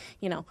have,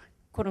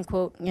 quote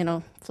unquote,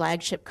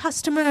 flagship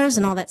customers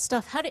and all that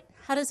stuff.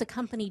 How does a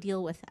company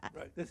deal with that?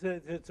 Right.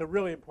 It's a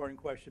really important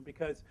question,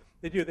 because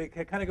they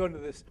kind of go into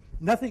this.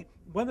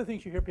 One of the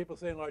things you hear people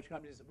say in large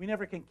companies is, we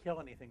never can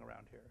kill anything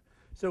around here.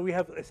 So we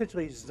have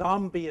essentially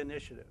zombie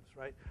initiatives,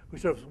 right? We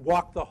sort of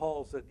walk the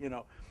halls that,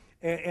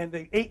 and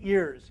the 8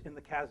 years in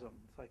the chasm.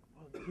 It's like,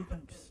 well, you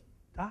can just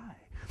die.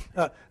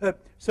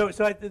 So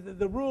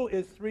the rule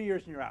is 3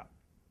 years and you're out.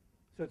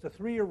 So it's a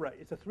 3-year race.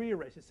 It's a 3-year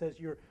race. It says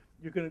you're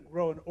going to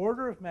grow an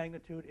order of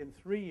magnitude in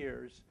 3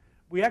 years.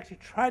 We actually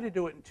try to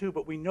do it in 2,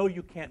 but we know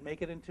you can't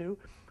make it in 2.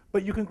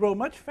 But you can grow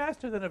much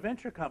faster than a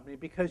venture company,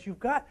 because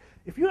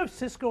if you have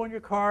Cisco on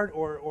your card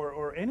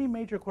or any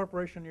major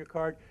corporation on your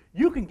card,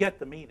 you can get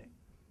the meeting.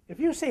 If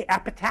you say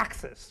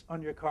Apitaxis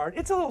on your card,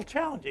 it's a little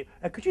challenging.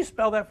 Could you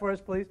spell that for us,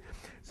 please?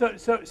 So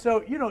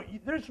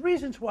there's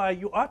reasons why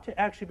you ought to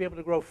actually be able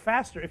to grow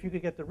faster if you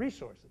could get the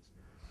resources.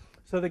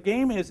 So the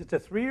game is, it's a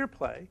 3-year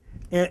play,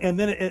 And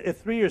then at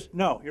 3 years,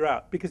 no, you're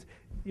out. Because,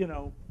 you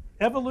know,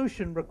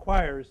 evolution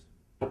requires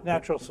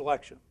natural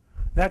selection.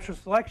 Natural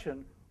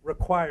selection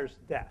requires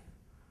death.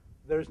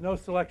 There's no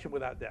selection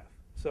without death.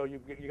 So you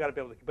got to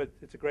be able to, but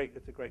it's a great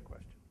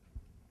question.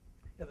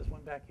 Yeah, there's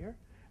one back here,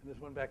 and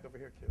there's one back over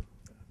here too.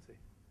 Let's see.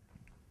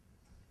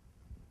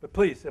 But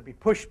please, be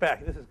pushed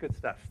back. This is good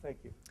stuff. Thank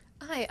you.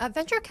 Hi.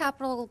 Venture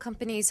capital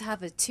companies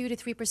have a 2 to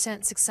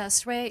 3%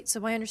 success rate. So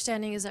my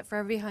understanding is that for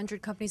every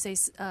 100 companies they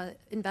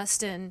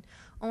invest in,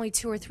 only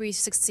 2 or 3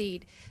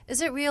 succeed.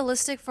 Is it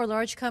realistic for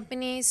large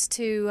companies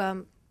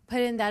to put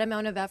in that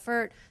amount of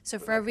effort? So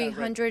for every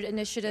 100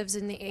 initiatives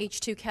in the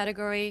H2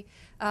 category,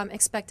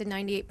 expect a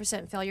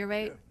 98% failure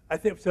rate? I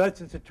think so.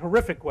 It's a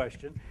terrific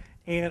question,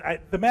 and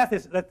the math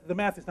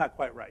is not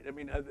quite right. I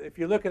mean, if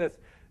you look at it,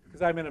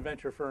 because I'm in a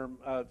venture firm,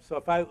 so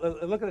if I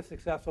look at a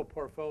successful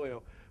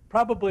portfolio,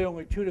 probably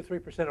only 2 to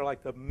 3% are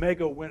like the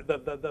mega win,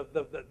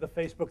 the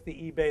Facebook, the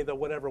eBay, the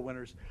whatever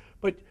winners.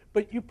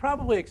 But you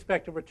probably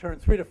expect a return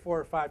 3 to 4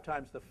 or 5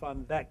 times the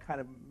fund, that kind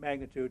of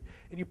magnitude,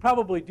 and you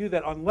probably do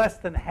that on less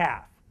than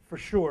half, for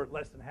sure,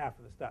 less than half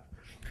of the stuff.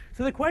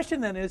 So the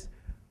question then is,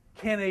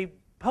 can a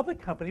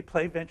public company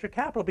play venture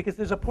capital? Because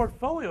there's a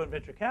portfolio in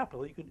venture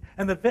capital,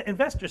 and the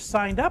investors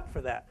signed up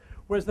for that.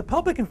 Whereas the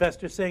public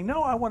investors saying,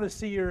 no, I want to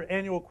see your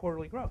annual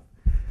quarterly growth.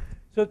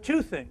 So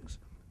 2 things.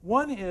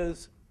 One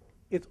is,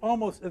 it's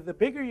almost, the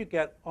bigger you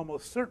get,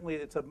 almost certainly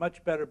it's a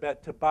much better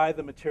bet to buy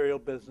the material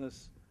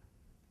business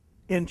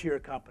into your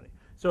company.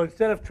 So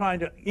instead of trying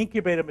to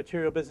incubate a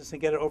material business and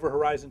get it over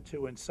Horizon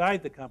 2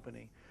 inside the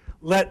company,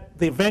 let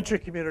the venture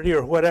community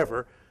or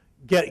whatever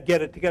get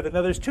it together.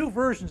 Now there's 2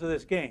 versions of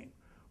this game.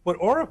 What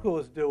Oracle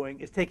is doing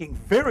is taking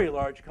very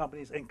large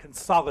companies and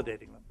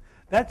consolidating them.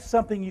 That's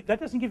something that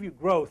doesn't give you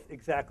growth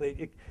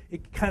exactly.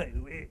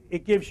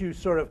 It gives you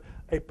sort of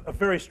a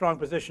very strong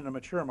position in a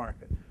mature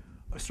market,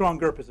 a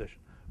stronger position.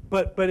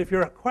 But if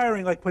you're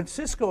acquiring, like when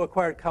Cisco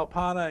acquired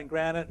Kalpana and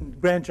Granite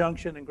and Grand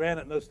Junction and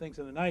Granite and those things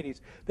in the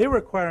 90s, they were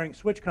acquiring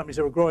switch companies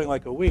that were growing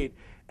like a weed.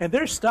 And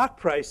their stock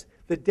price,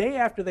 the day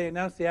after they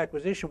announced the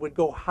acquisition, would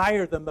go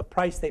higher than the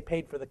price they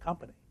paid for the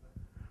company.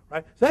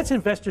 Right? So that's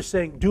investors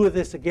saying, do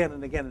this again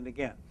and again and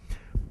again.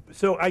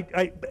 So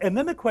and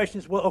then the question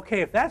is, well, okay,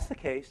 if that's the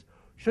case,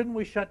 shouldn't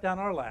we shut down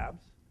our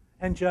labs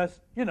and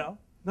just, you know,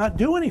 not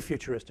do any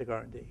futuristic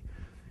R&D?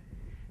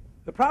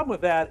 The problem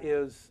with that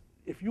is,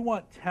 if you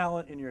want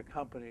talent in your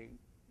company,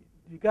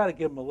 you got to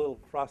give them a little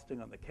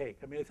frosting on the cake.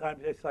 I mean,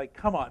 it's like,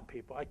 come on,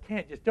 people.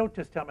 Don't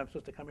just tell me I'm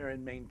supposed to come here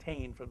and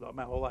maintain for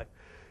my whole life.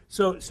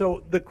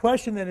 So the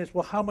question then is,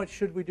 well, how much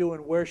should we do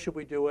and where should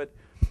we do it?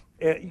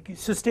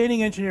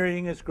 Sustaining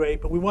engineering is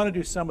great, but we want to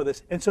do some of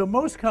this. And so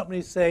most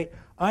companies say,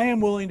 I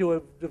am willing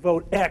to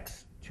devote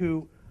X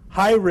to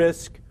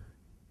high-risk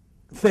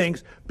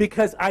things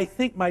because I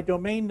think my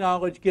domain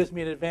knowledge gives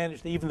me an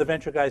advantage that even the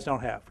venture guys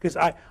don't have. Because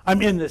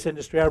I'm in this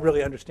industry, I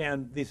really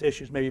understand these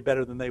issues maybe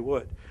better than they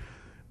would.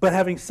 But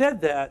having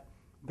said that,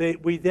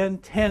 we then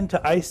tend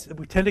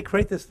to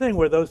create this thing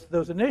where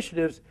those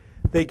initiatives,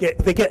 they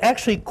get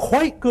actually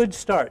quite good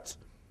starts.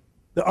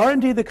 The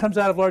R&D that comes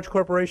out of large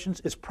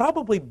corporations is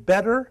probably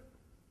better,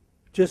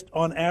 just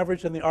on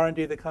average, than the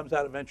R&D that comes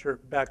out of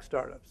venture-backed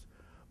startups.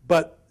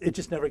 But it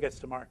just never gets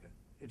to market.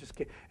 It just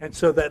can't. And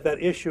so that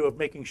issue of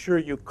making sure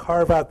you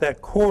carve out that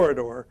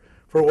corridor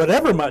for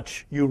whatever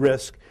much you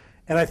risk,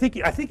 and I think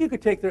you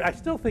could take I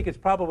still think it's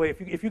probably,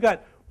 if you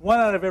got 1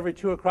 out of every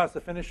 2 across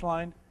the finish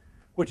line,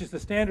 which is the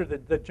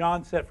standard that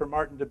John set for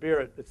Martin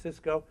DeBeer at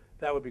Cisco,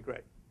 that would be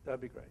great. That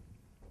would be great.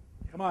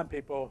 Come on,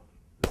 people.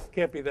 This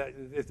can't be that.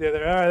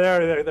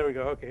 There we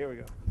go. Okay, here we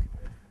go.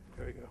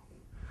 There we go.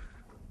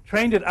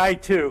 Trained at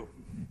I2.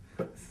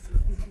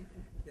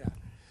 Yeah.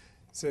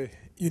 So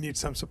you need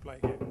some supply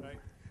here, right?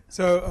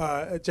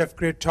 So Jeff,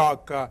 great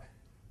talk.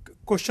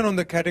 Question on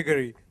the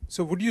category.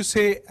 So would you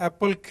say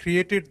Apple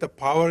created the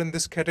power in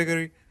this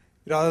category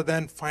rather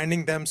than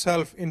finding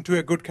themselves into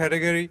a good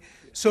category?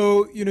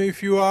 So, you know,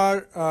 if you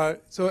are,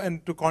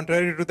 and to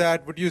contrary to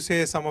that, would you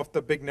say some of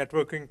the big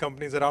networking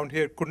companies around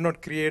here could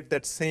not create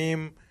that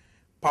same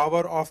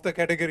power of the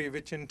category,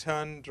 which in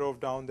turn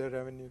drove down their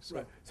revenues?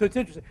 Right. So it's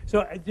interesting.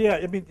 So yeah,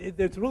 I mean,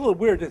 it's a little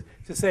weird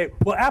to say,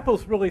 well,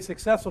 Apple's really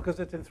successful because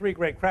it's in 3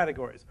 great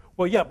categories.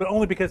 Well, yeah, but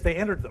only because they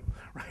entered them,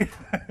 right?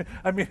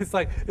 I mean, it's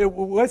like, it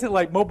wasn't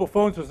like mobile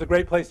phones was a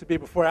great place to be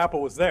before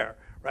Apple was there,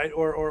 right?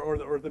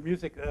 Or the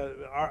music,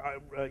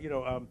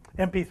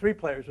 MP3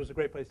 players was a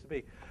great place to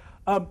be.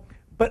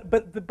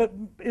 But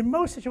in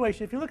most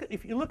situations,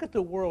 if you look at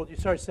the world, you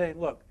start saying,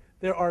 look,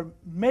 there are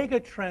mega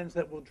trends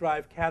that will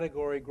drive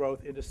category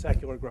growth into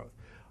secular growth.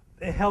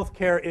 The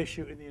healthcare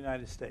issue in the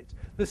United States,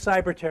 the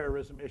cyber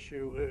terrorism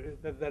issue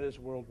that is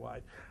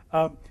worldwide.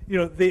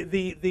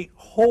 The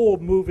whole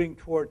moving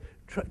toward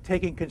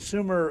taking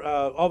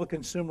all the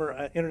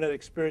consumer internet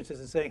experiences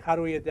and saying, how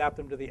do we adapt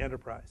them to the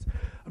enterprise?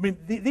 I mean,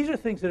 these are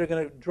things that are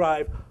going to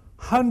drive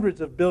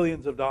hundreds of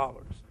billions of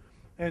dollars.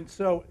 And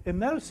so in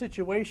those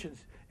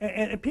situations,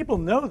 and people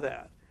know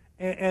that,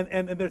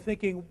 and they're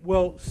thinking,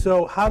 well,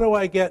 so how do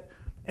I get,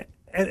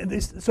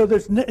 so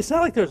it's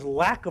not like there's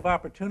lack of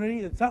opportunity.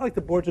 It's not like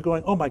the boards are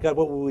going, oh my God,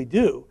 what will we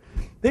do?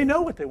 They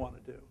know what they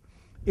want to do.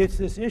 It's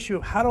this issue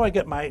of how do I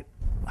get my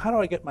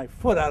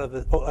foot out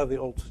of the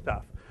old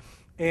stuff?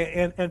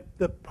 And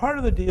the part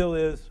of the deal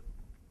is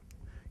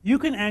you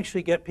can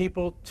actually get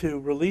people to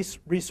release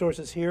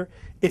resources here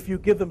if you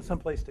give them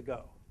someplace to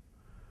go.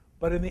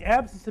 But in the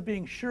absence of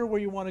being sure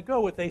where you want to go,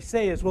 what they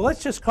say is, well,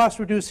 let's just cost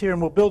reduce here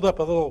and we'll build up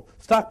a little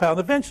stockpile and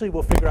eventually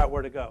we'll figure out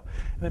where to go.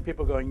 And then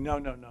people going,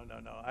 no.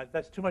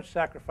 That's too much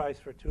sacrifice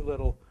for too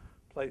little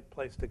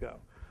place to go.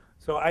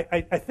 So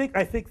I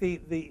think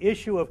the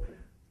issue of,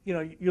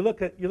 you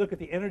look at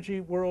the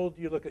energy world,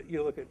 you look at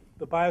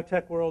the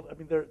biotech world. I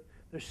mean,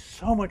 there's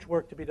so much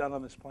work to be done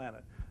on this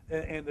planet,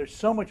 and there's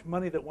so much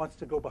money that wants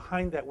to go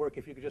behind that work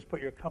if you could just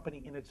put your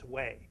company in its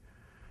way.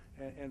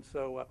 And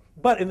so,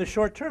 but in the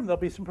short term, there'll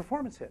be some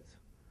performance hits,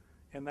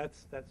 and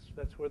that's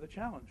where the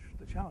challenge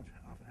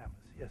often happens.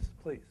 Yes,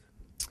 please.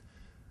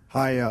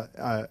 Hi.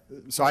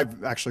 So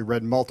I've actually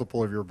read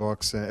multiple of your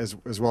books, as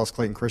well as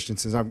Clayton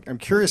Christensen's. I'm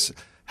curious.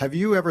 Have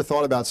you ever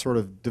thought about sort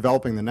of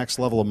developing the next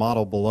level of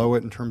model below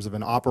it in terms of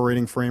an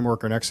operating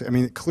framework or I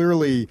mean,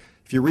 clearly,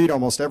 if you read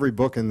almost every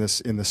book in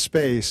this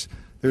space,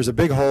 there's a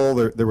big hole.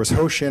 There was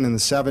Hoshin in the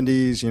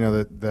 70s,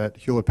 that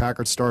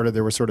Hewlett-Packard started.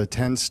 There was sort of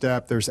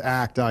 10-step. There's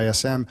ACT,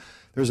 ISM.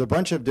 There's a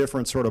bunch of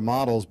different sort of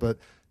models, but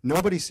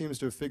nobody seems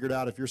to have figured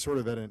out if you're sort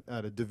of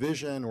at a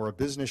division or a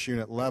business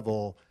unit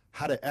level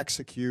how to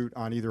execute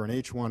on either an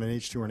H1, an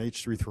H2, or an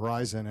H3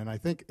 horizon. And I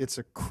think it's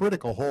a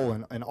critical hole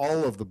in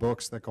all of the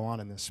books that go on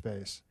in this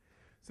space.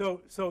 So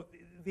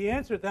the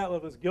answer at that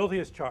level is guilty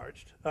as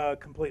charged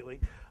completely.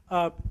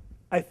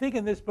 I think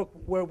in this book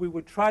where we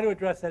would try to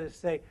address that is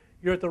say,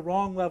 you're at the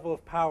wrong level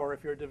of power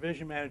if you're a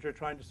division manager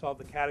trying to solve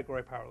the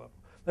category power level.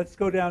 Let's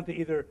go down to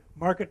either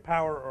market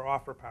power or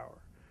offer power.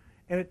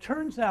 And it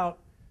turns out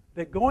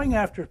that going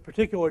after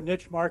particular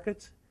niche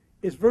markets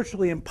is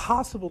virtually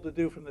impossible to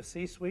do from the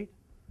C-suite,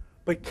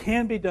 but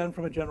can be done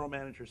from a general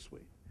manager's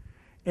suite.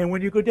 And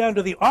when you go down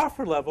to the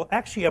offer level,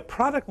 actually a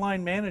product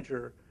line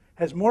manager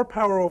has more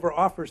power over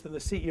offers than the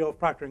CEO of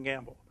Procter &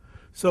 Gamble.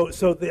 So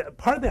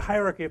part of the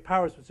hierarchy of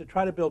powers was to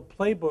try to build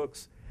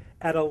playbooks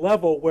at a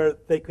level where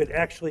they could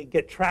actually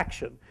get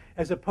traction,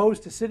 as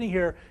opposed to sitting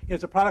here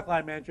as a product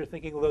line manager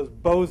thinking of those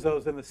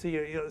bozos in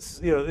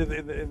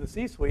the in the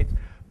C-suite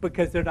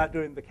because they're not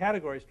doing the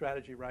category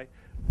strategy right.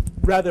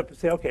 Rather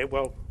say, okay,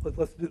 well,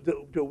 let's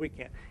do what we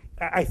can.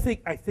 I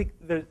think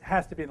there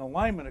has to be an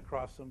alignment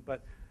across them,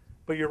 but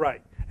you're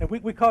right. And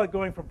we call it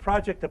going from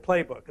project to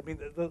playbook. I mean,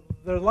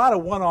 there are a lot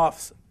of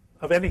one-offs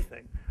of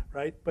anything,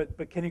 right?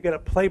 But can you get a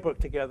playbook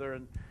together?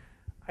 And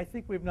I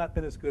think we've not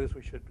been as good as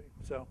we should be.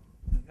 So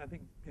I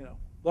think,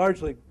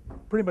 largely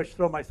pretty much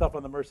throw myself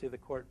on the mercy of the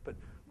court, but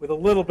with a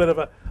little bit of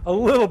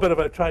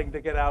a trying to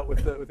get out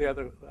with the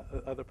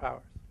other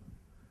powers.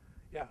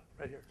 Yeah,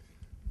 right here.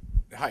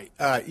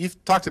 Hi.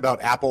 You've talked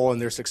about Apple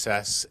and their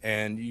success,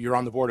 and you're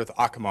on the board with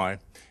Akamai,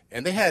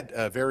 and they had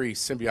a very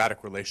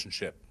symbiotic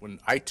relationship. When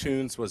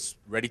iTunes was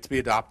ready to be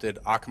adopted,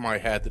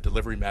 Akamai had the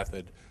delivery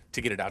method to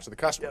get it out to the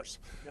customers.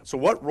 Yep. So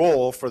what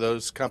role for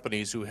those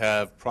companies who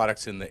have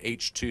products in the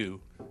H2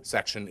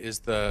 section is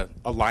the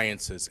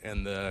alliances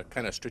and the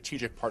kind of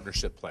strategic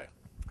partnership play?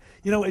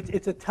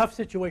 It's a tough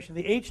situation.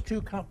 The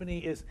H2 company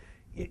is,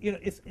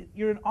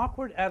 you're an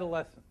awkward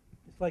adolescent.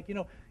 It's like,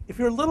 if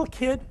you're a little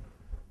kid,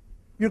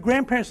 your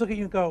grandparents look at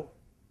you and go,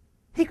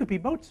 he could be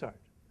Mozart.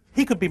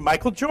 He could be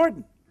Michael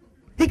Jordan.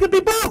 He could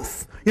be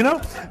both,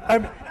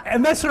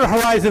 and that's sort of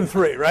Horizon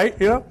 3, right?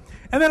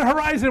 And then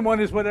Horizon 1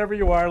 is whatever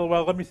you are.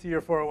 Well, let me see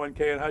your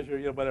 401k and how's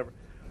your, whatever.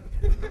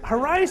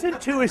 Horizon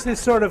 2 is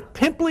this sort of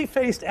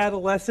pimply-faced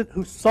adolescent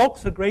who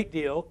sulks a great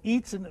deal,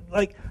 eats, and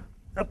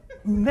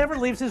never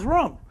leaves his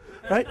room,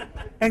 right?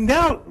 And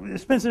now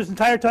spends his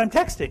entire time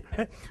texting.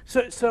 Right?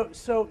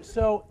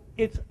 So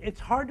it's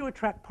hard to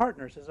attract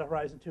partners as a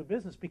Horizon 2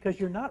 business because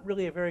you're not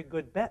really a very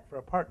good bet for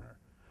a partner.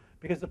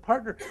 Because the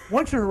partner,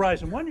 once you're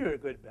Horizon 1, you're a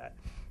good bet.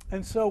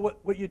 And so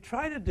what you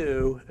try to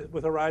do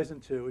with Horizon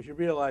 2 is you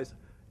realize,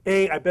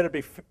 A, I better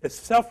be as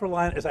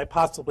self-reliant as I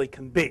possibly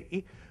can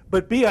be,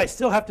 but B, I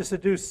still have to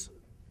seduce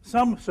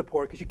some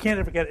support because you can't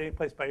ever get any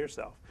place by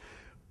yourself.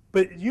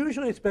 But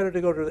usually it's better to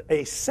go to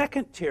a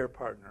second-tier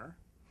partner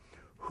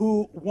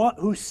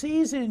who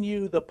sees in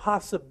you the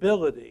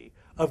possibility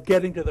of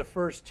getting to the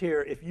first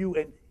tier if you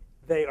and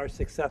they are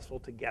successful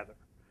together.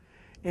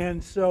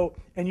 And so,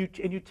 and you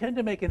tend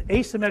to make an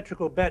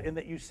asymmetrical bet in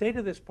that you say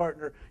to this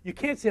partner, you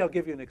can't say I'll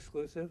give you an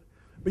exclusive,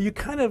 but you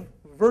kind of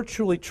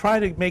virtually try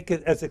to make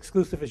it as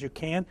exclusive as you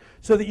can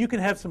so that you can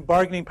have some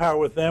bargaining power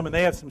with them and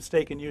they have some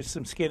stake in you,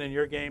 some skin in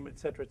your game, et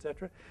cetera, et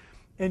cetera.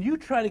 And you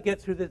try to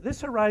get through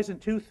this Horizon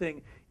 2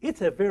 thing.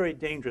 It's a very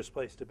dangerous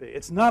place to be.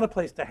 It's not a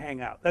place to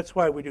hang out. That's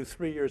why we do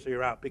 3 years or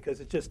you're out, because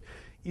it just,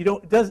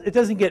 it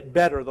doesn't get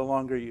better the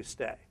longer you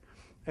stay.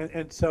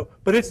 And so,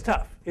 but it's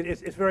tough.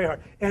 It's very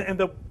hard. And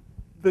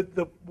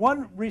the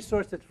one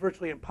resource that's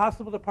virtually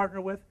impossible to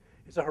partner with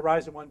is a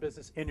Horizon 1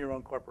 business in your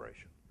own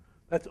corporation.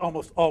 That's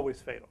almost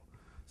always fatal.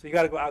 So you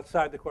got to go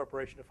outside the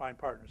corporation to find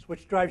partners,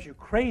 which drives you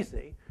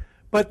crazy.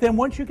 But then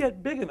once you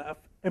get big enough,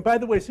 and by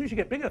the way, as soon as you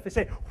get big enough, they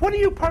say, what are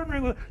you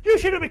partnering with? You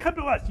should have come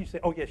to us. You say,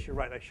 oh, yes, you're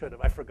right, I should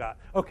have, I forgot.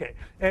 Okay,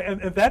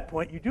 and at that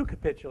point, you do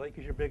capitulate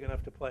because you're big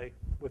enough to play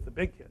with the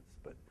big kids.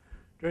 But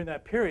during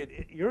that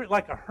period, you're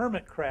like a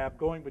hermit crab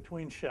going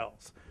between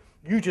shells.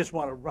 You just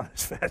want to run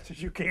as fast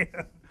as you can.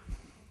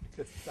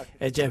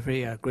 Hey,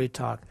 Geoffrey, great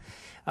talk.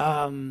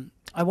 I'm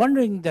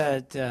wondering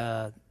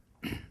that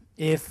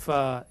if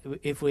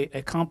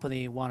a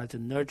company wanted to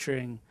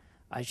nurturing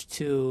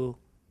H2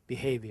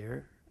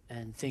 behavior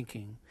and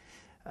thinking,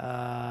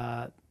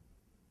 the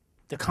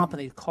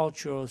company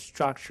cultural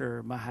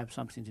structure might have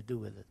something to do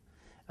with it.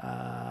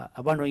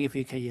 I'm wondering if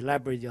you can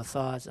elaborate your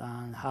thoughts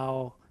on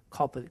how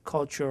corporate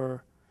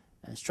culture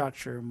and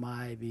structure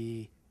might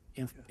be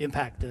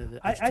impacted.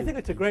 I think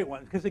it's a great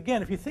one, because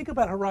again, if you think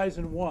about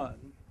Horizon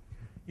 1,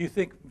 you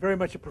think very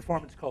much of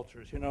performance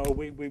cultures. You know,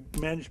 we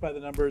manage by the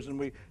numbers and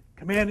we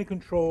command and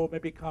control,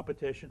 maybe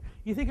competition.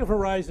 You think of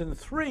Horizon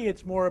 3,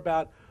 it's more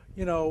about,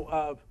 you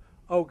know,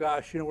 oh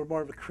gosh, you know, we're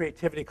more of a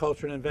creativity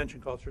culture and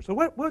invention culture. So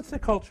what's the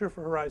culture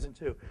for Horizon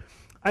 2?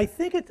 I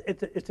think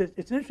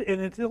it's interesting,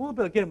 and it's a little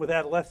bit, again, with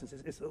adolescence.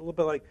 It's a little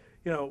bit like,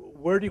 you know,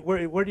 where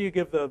do you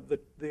give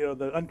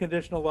the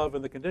unconditional love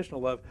and the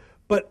conditional love?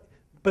 But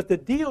the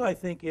deal, I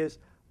think, is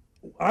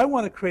I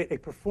want to create a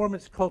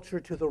performance culture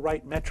to the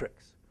right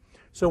metrics.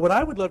 So what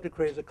I would love to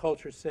create is a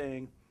culture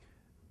saying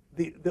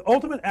the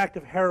ultimate act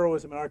of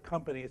heroism in our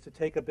company is to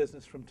take a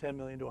business from $10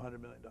 million to $100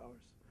 million.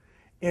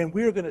 And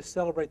we are going to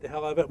celebrate the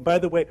hell out of it. By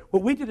the way,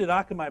 what we did at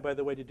Akamai, by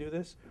the way, to do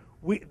this,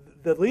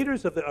 the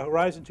leaders of the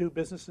Horizon 2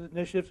 business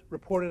initiatives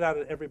reported out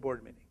at every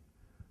board meeting.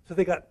 So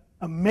they got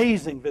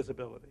amazing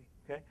visibility,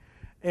 okay?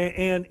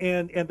 And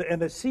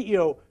the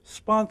CEO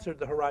sponsored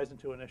the Horizon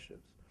 2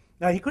 initiatives.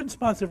 Now, he couldn't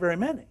sponsor very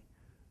many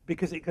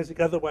because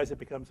otherwise it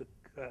becomes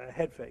a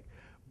head fake.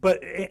 But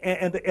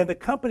the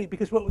company,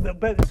 because so in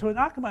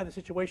Akamai the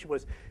situation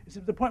was,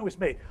 the point was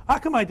made,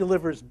 Akamai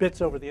delivers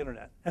bits over the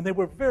internet, and they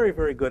were very,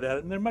 very good at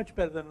it, and they're much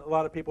better than a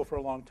lot of people for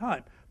a long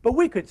time. But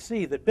we could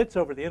see that bits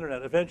over the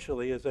internet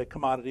eventually is a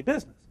commodity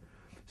business.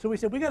 So we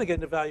said, we got to get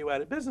into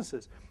value-added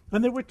businesses.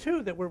 And there were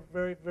two that were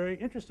very, very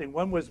interesting.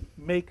 One was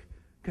make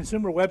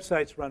consumer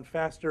websites run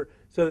faster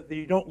so that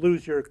you don't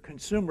lose your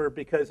consumer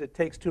because it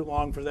takes too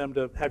long for them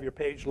to have your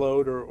page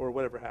load or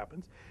whatever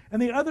happens. And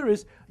the other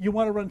is you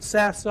want to run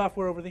SaaS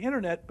software over the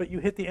internet, but you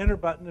hit the enter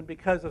button, and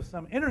because of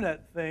some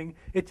internet thing,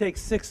 it takes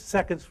 6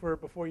 seconds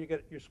before you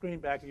get your screen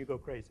back and you go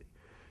crazy.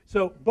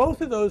 So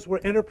both of those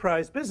were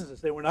enterprise businesses.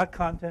 They were not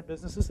content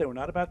businesses. They were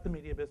not about the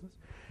media business.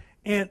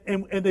 And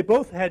they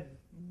both had,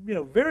 you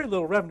know, very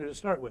little revenue to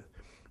start with.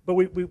 But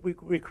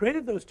we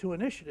created those two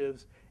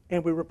initiatives,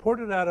 and we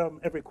reported out on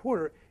them every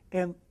quarter.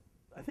 And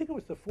I think it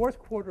was the fourth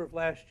quarter of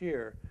last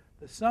year,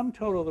 the sum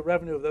total of the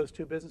revenue of those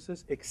two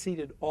businesses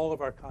exceeded all of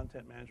our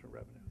content management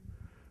revenue.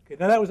 Okay,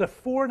 now that was a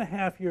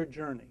 4.5-year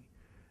journey,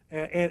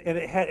 and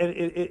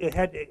it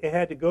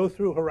had to go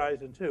through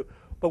Horizon 2.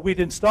 But we'd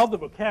installed the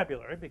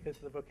vocabulary because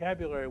the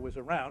vocabulary was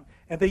around,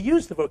 and they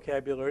used the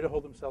vocabulary to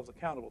hold themselves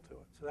accountable to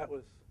it. So that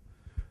was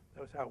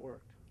how it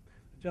worked.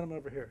 The gentleman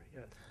over here,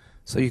 yes.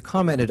 So you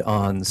commented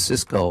on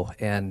Cisco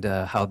and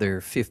how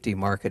their 50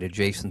 market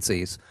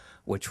adjacencies,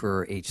 which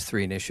were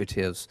H3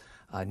 initiatives,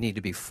 need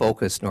to be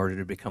focused in order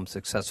to become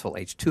successful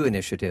H2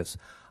 initiatives.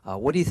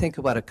 What do you think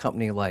about a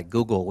company like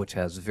Google, which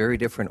has very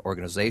different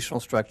organizational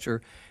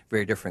structure,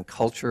 very different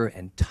culture,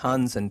 and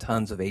tons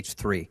of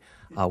H3?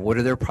 What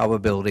are their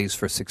probabilities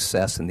for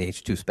success in the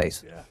H2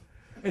 space? Yeah.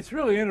 It's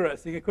really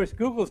interesting. Of course,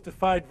 Google's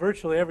defied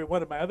virtually every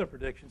one of my other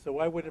predictions, so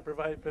why wouldn't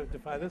it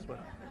defy this one?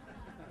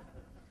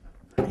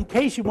 In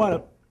case you want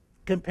to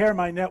compare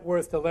my net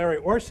worth to Larry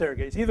or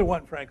Sergey's, either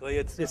one, frankly,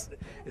 it's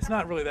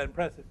not really that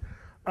impressive.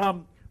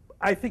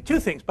 I think two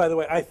things, by the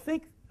way. I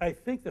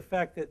think the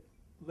fact that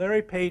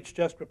Larry Page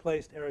just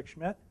replaced Eric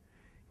Schmidt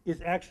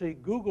is actually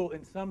Google,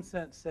 in some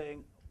sense,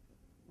 saying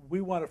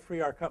we want to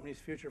free our company's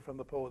future from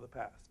the pull of the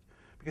past,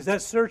 because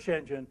that search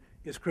engine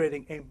is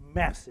creating a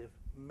massive,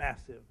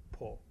 massive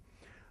pull.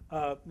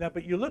 Now,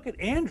 but you look at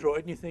Android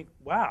and you think,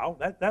 wow,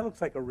 that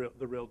looks like the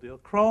real deal.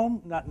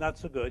 Chrome, not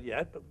so good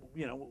yet, but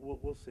you know,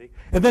 we'll see.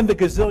 And then the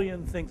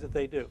gazillion things that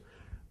they do.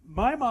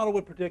 My model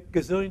would predict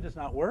gazillion does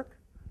not work.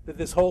 That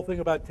this whole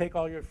thing about take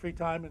all your free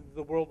time and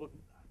the world,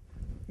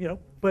 you know.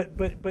 But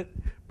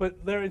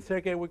Larry and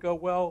Sergey would go,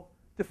 well,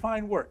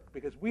 define work,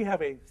 because we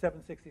have a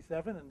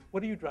 767, and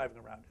what are you driving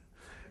around in?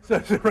 So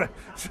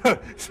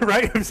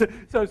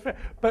it's fair.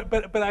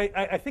 But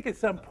I think at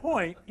some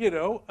point, you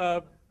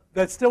know.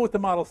 That's still what the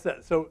model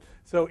says.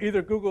 So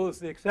either Google is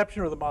the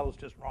exception or the model is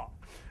just wrong.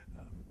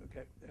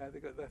 Okay, I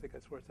think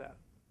that's where it's at.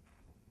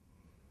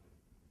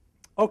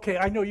 Okay,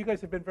 I know you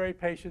guys have been very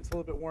patient. It's a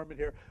little bit warm in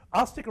here.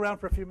 I'll stick around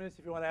for a few minutes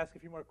if you want to ask a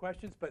few more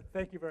questions, but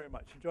thank you very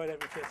much. Enjoyed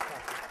having a chance to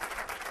talk to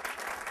you.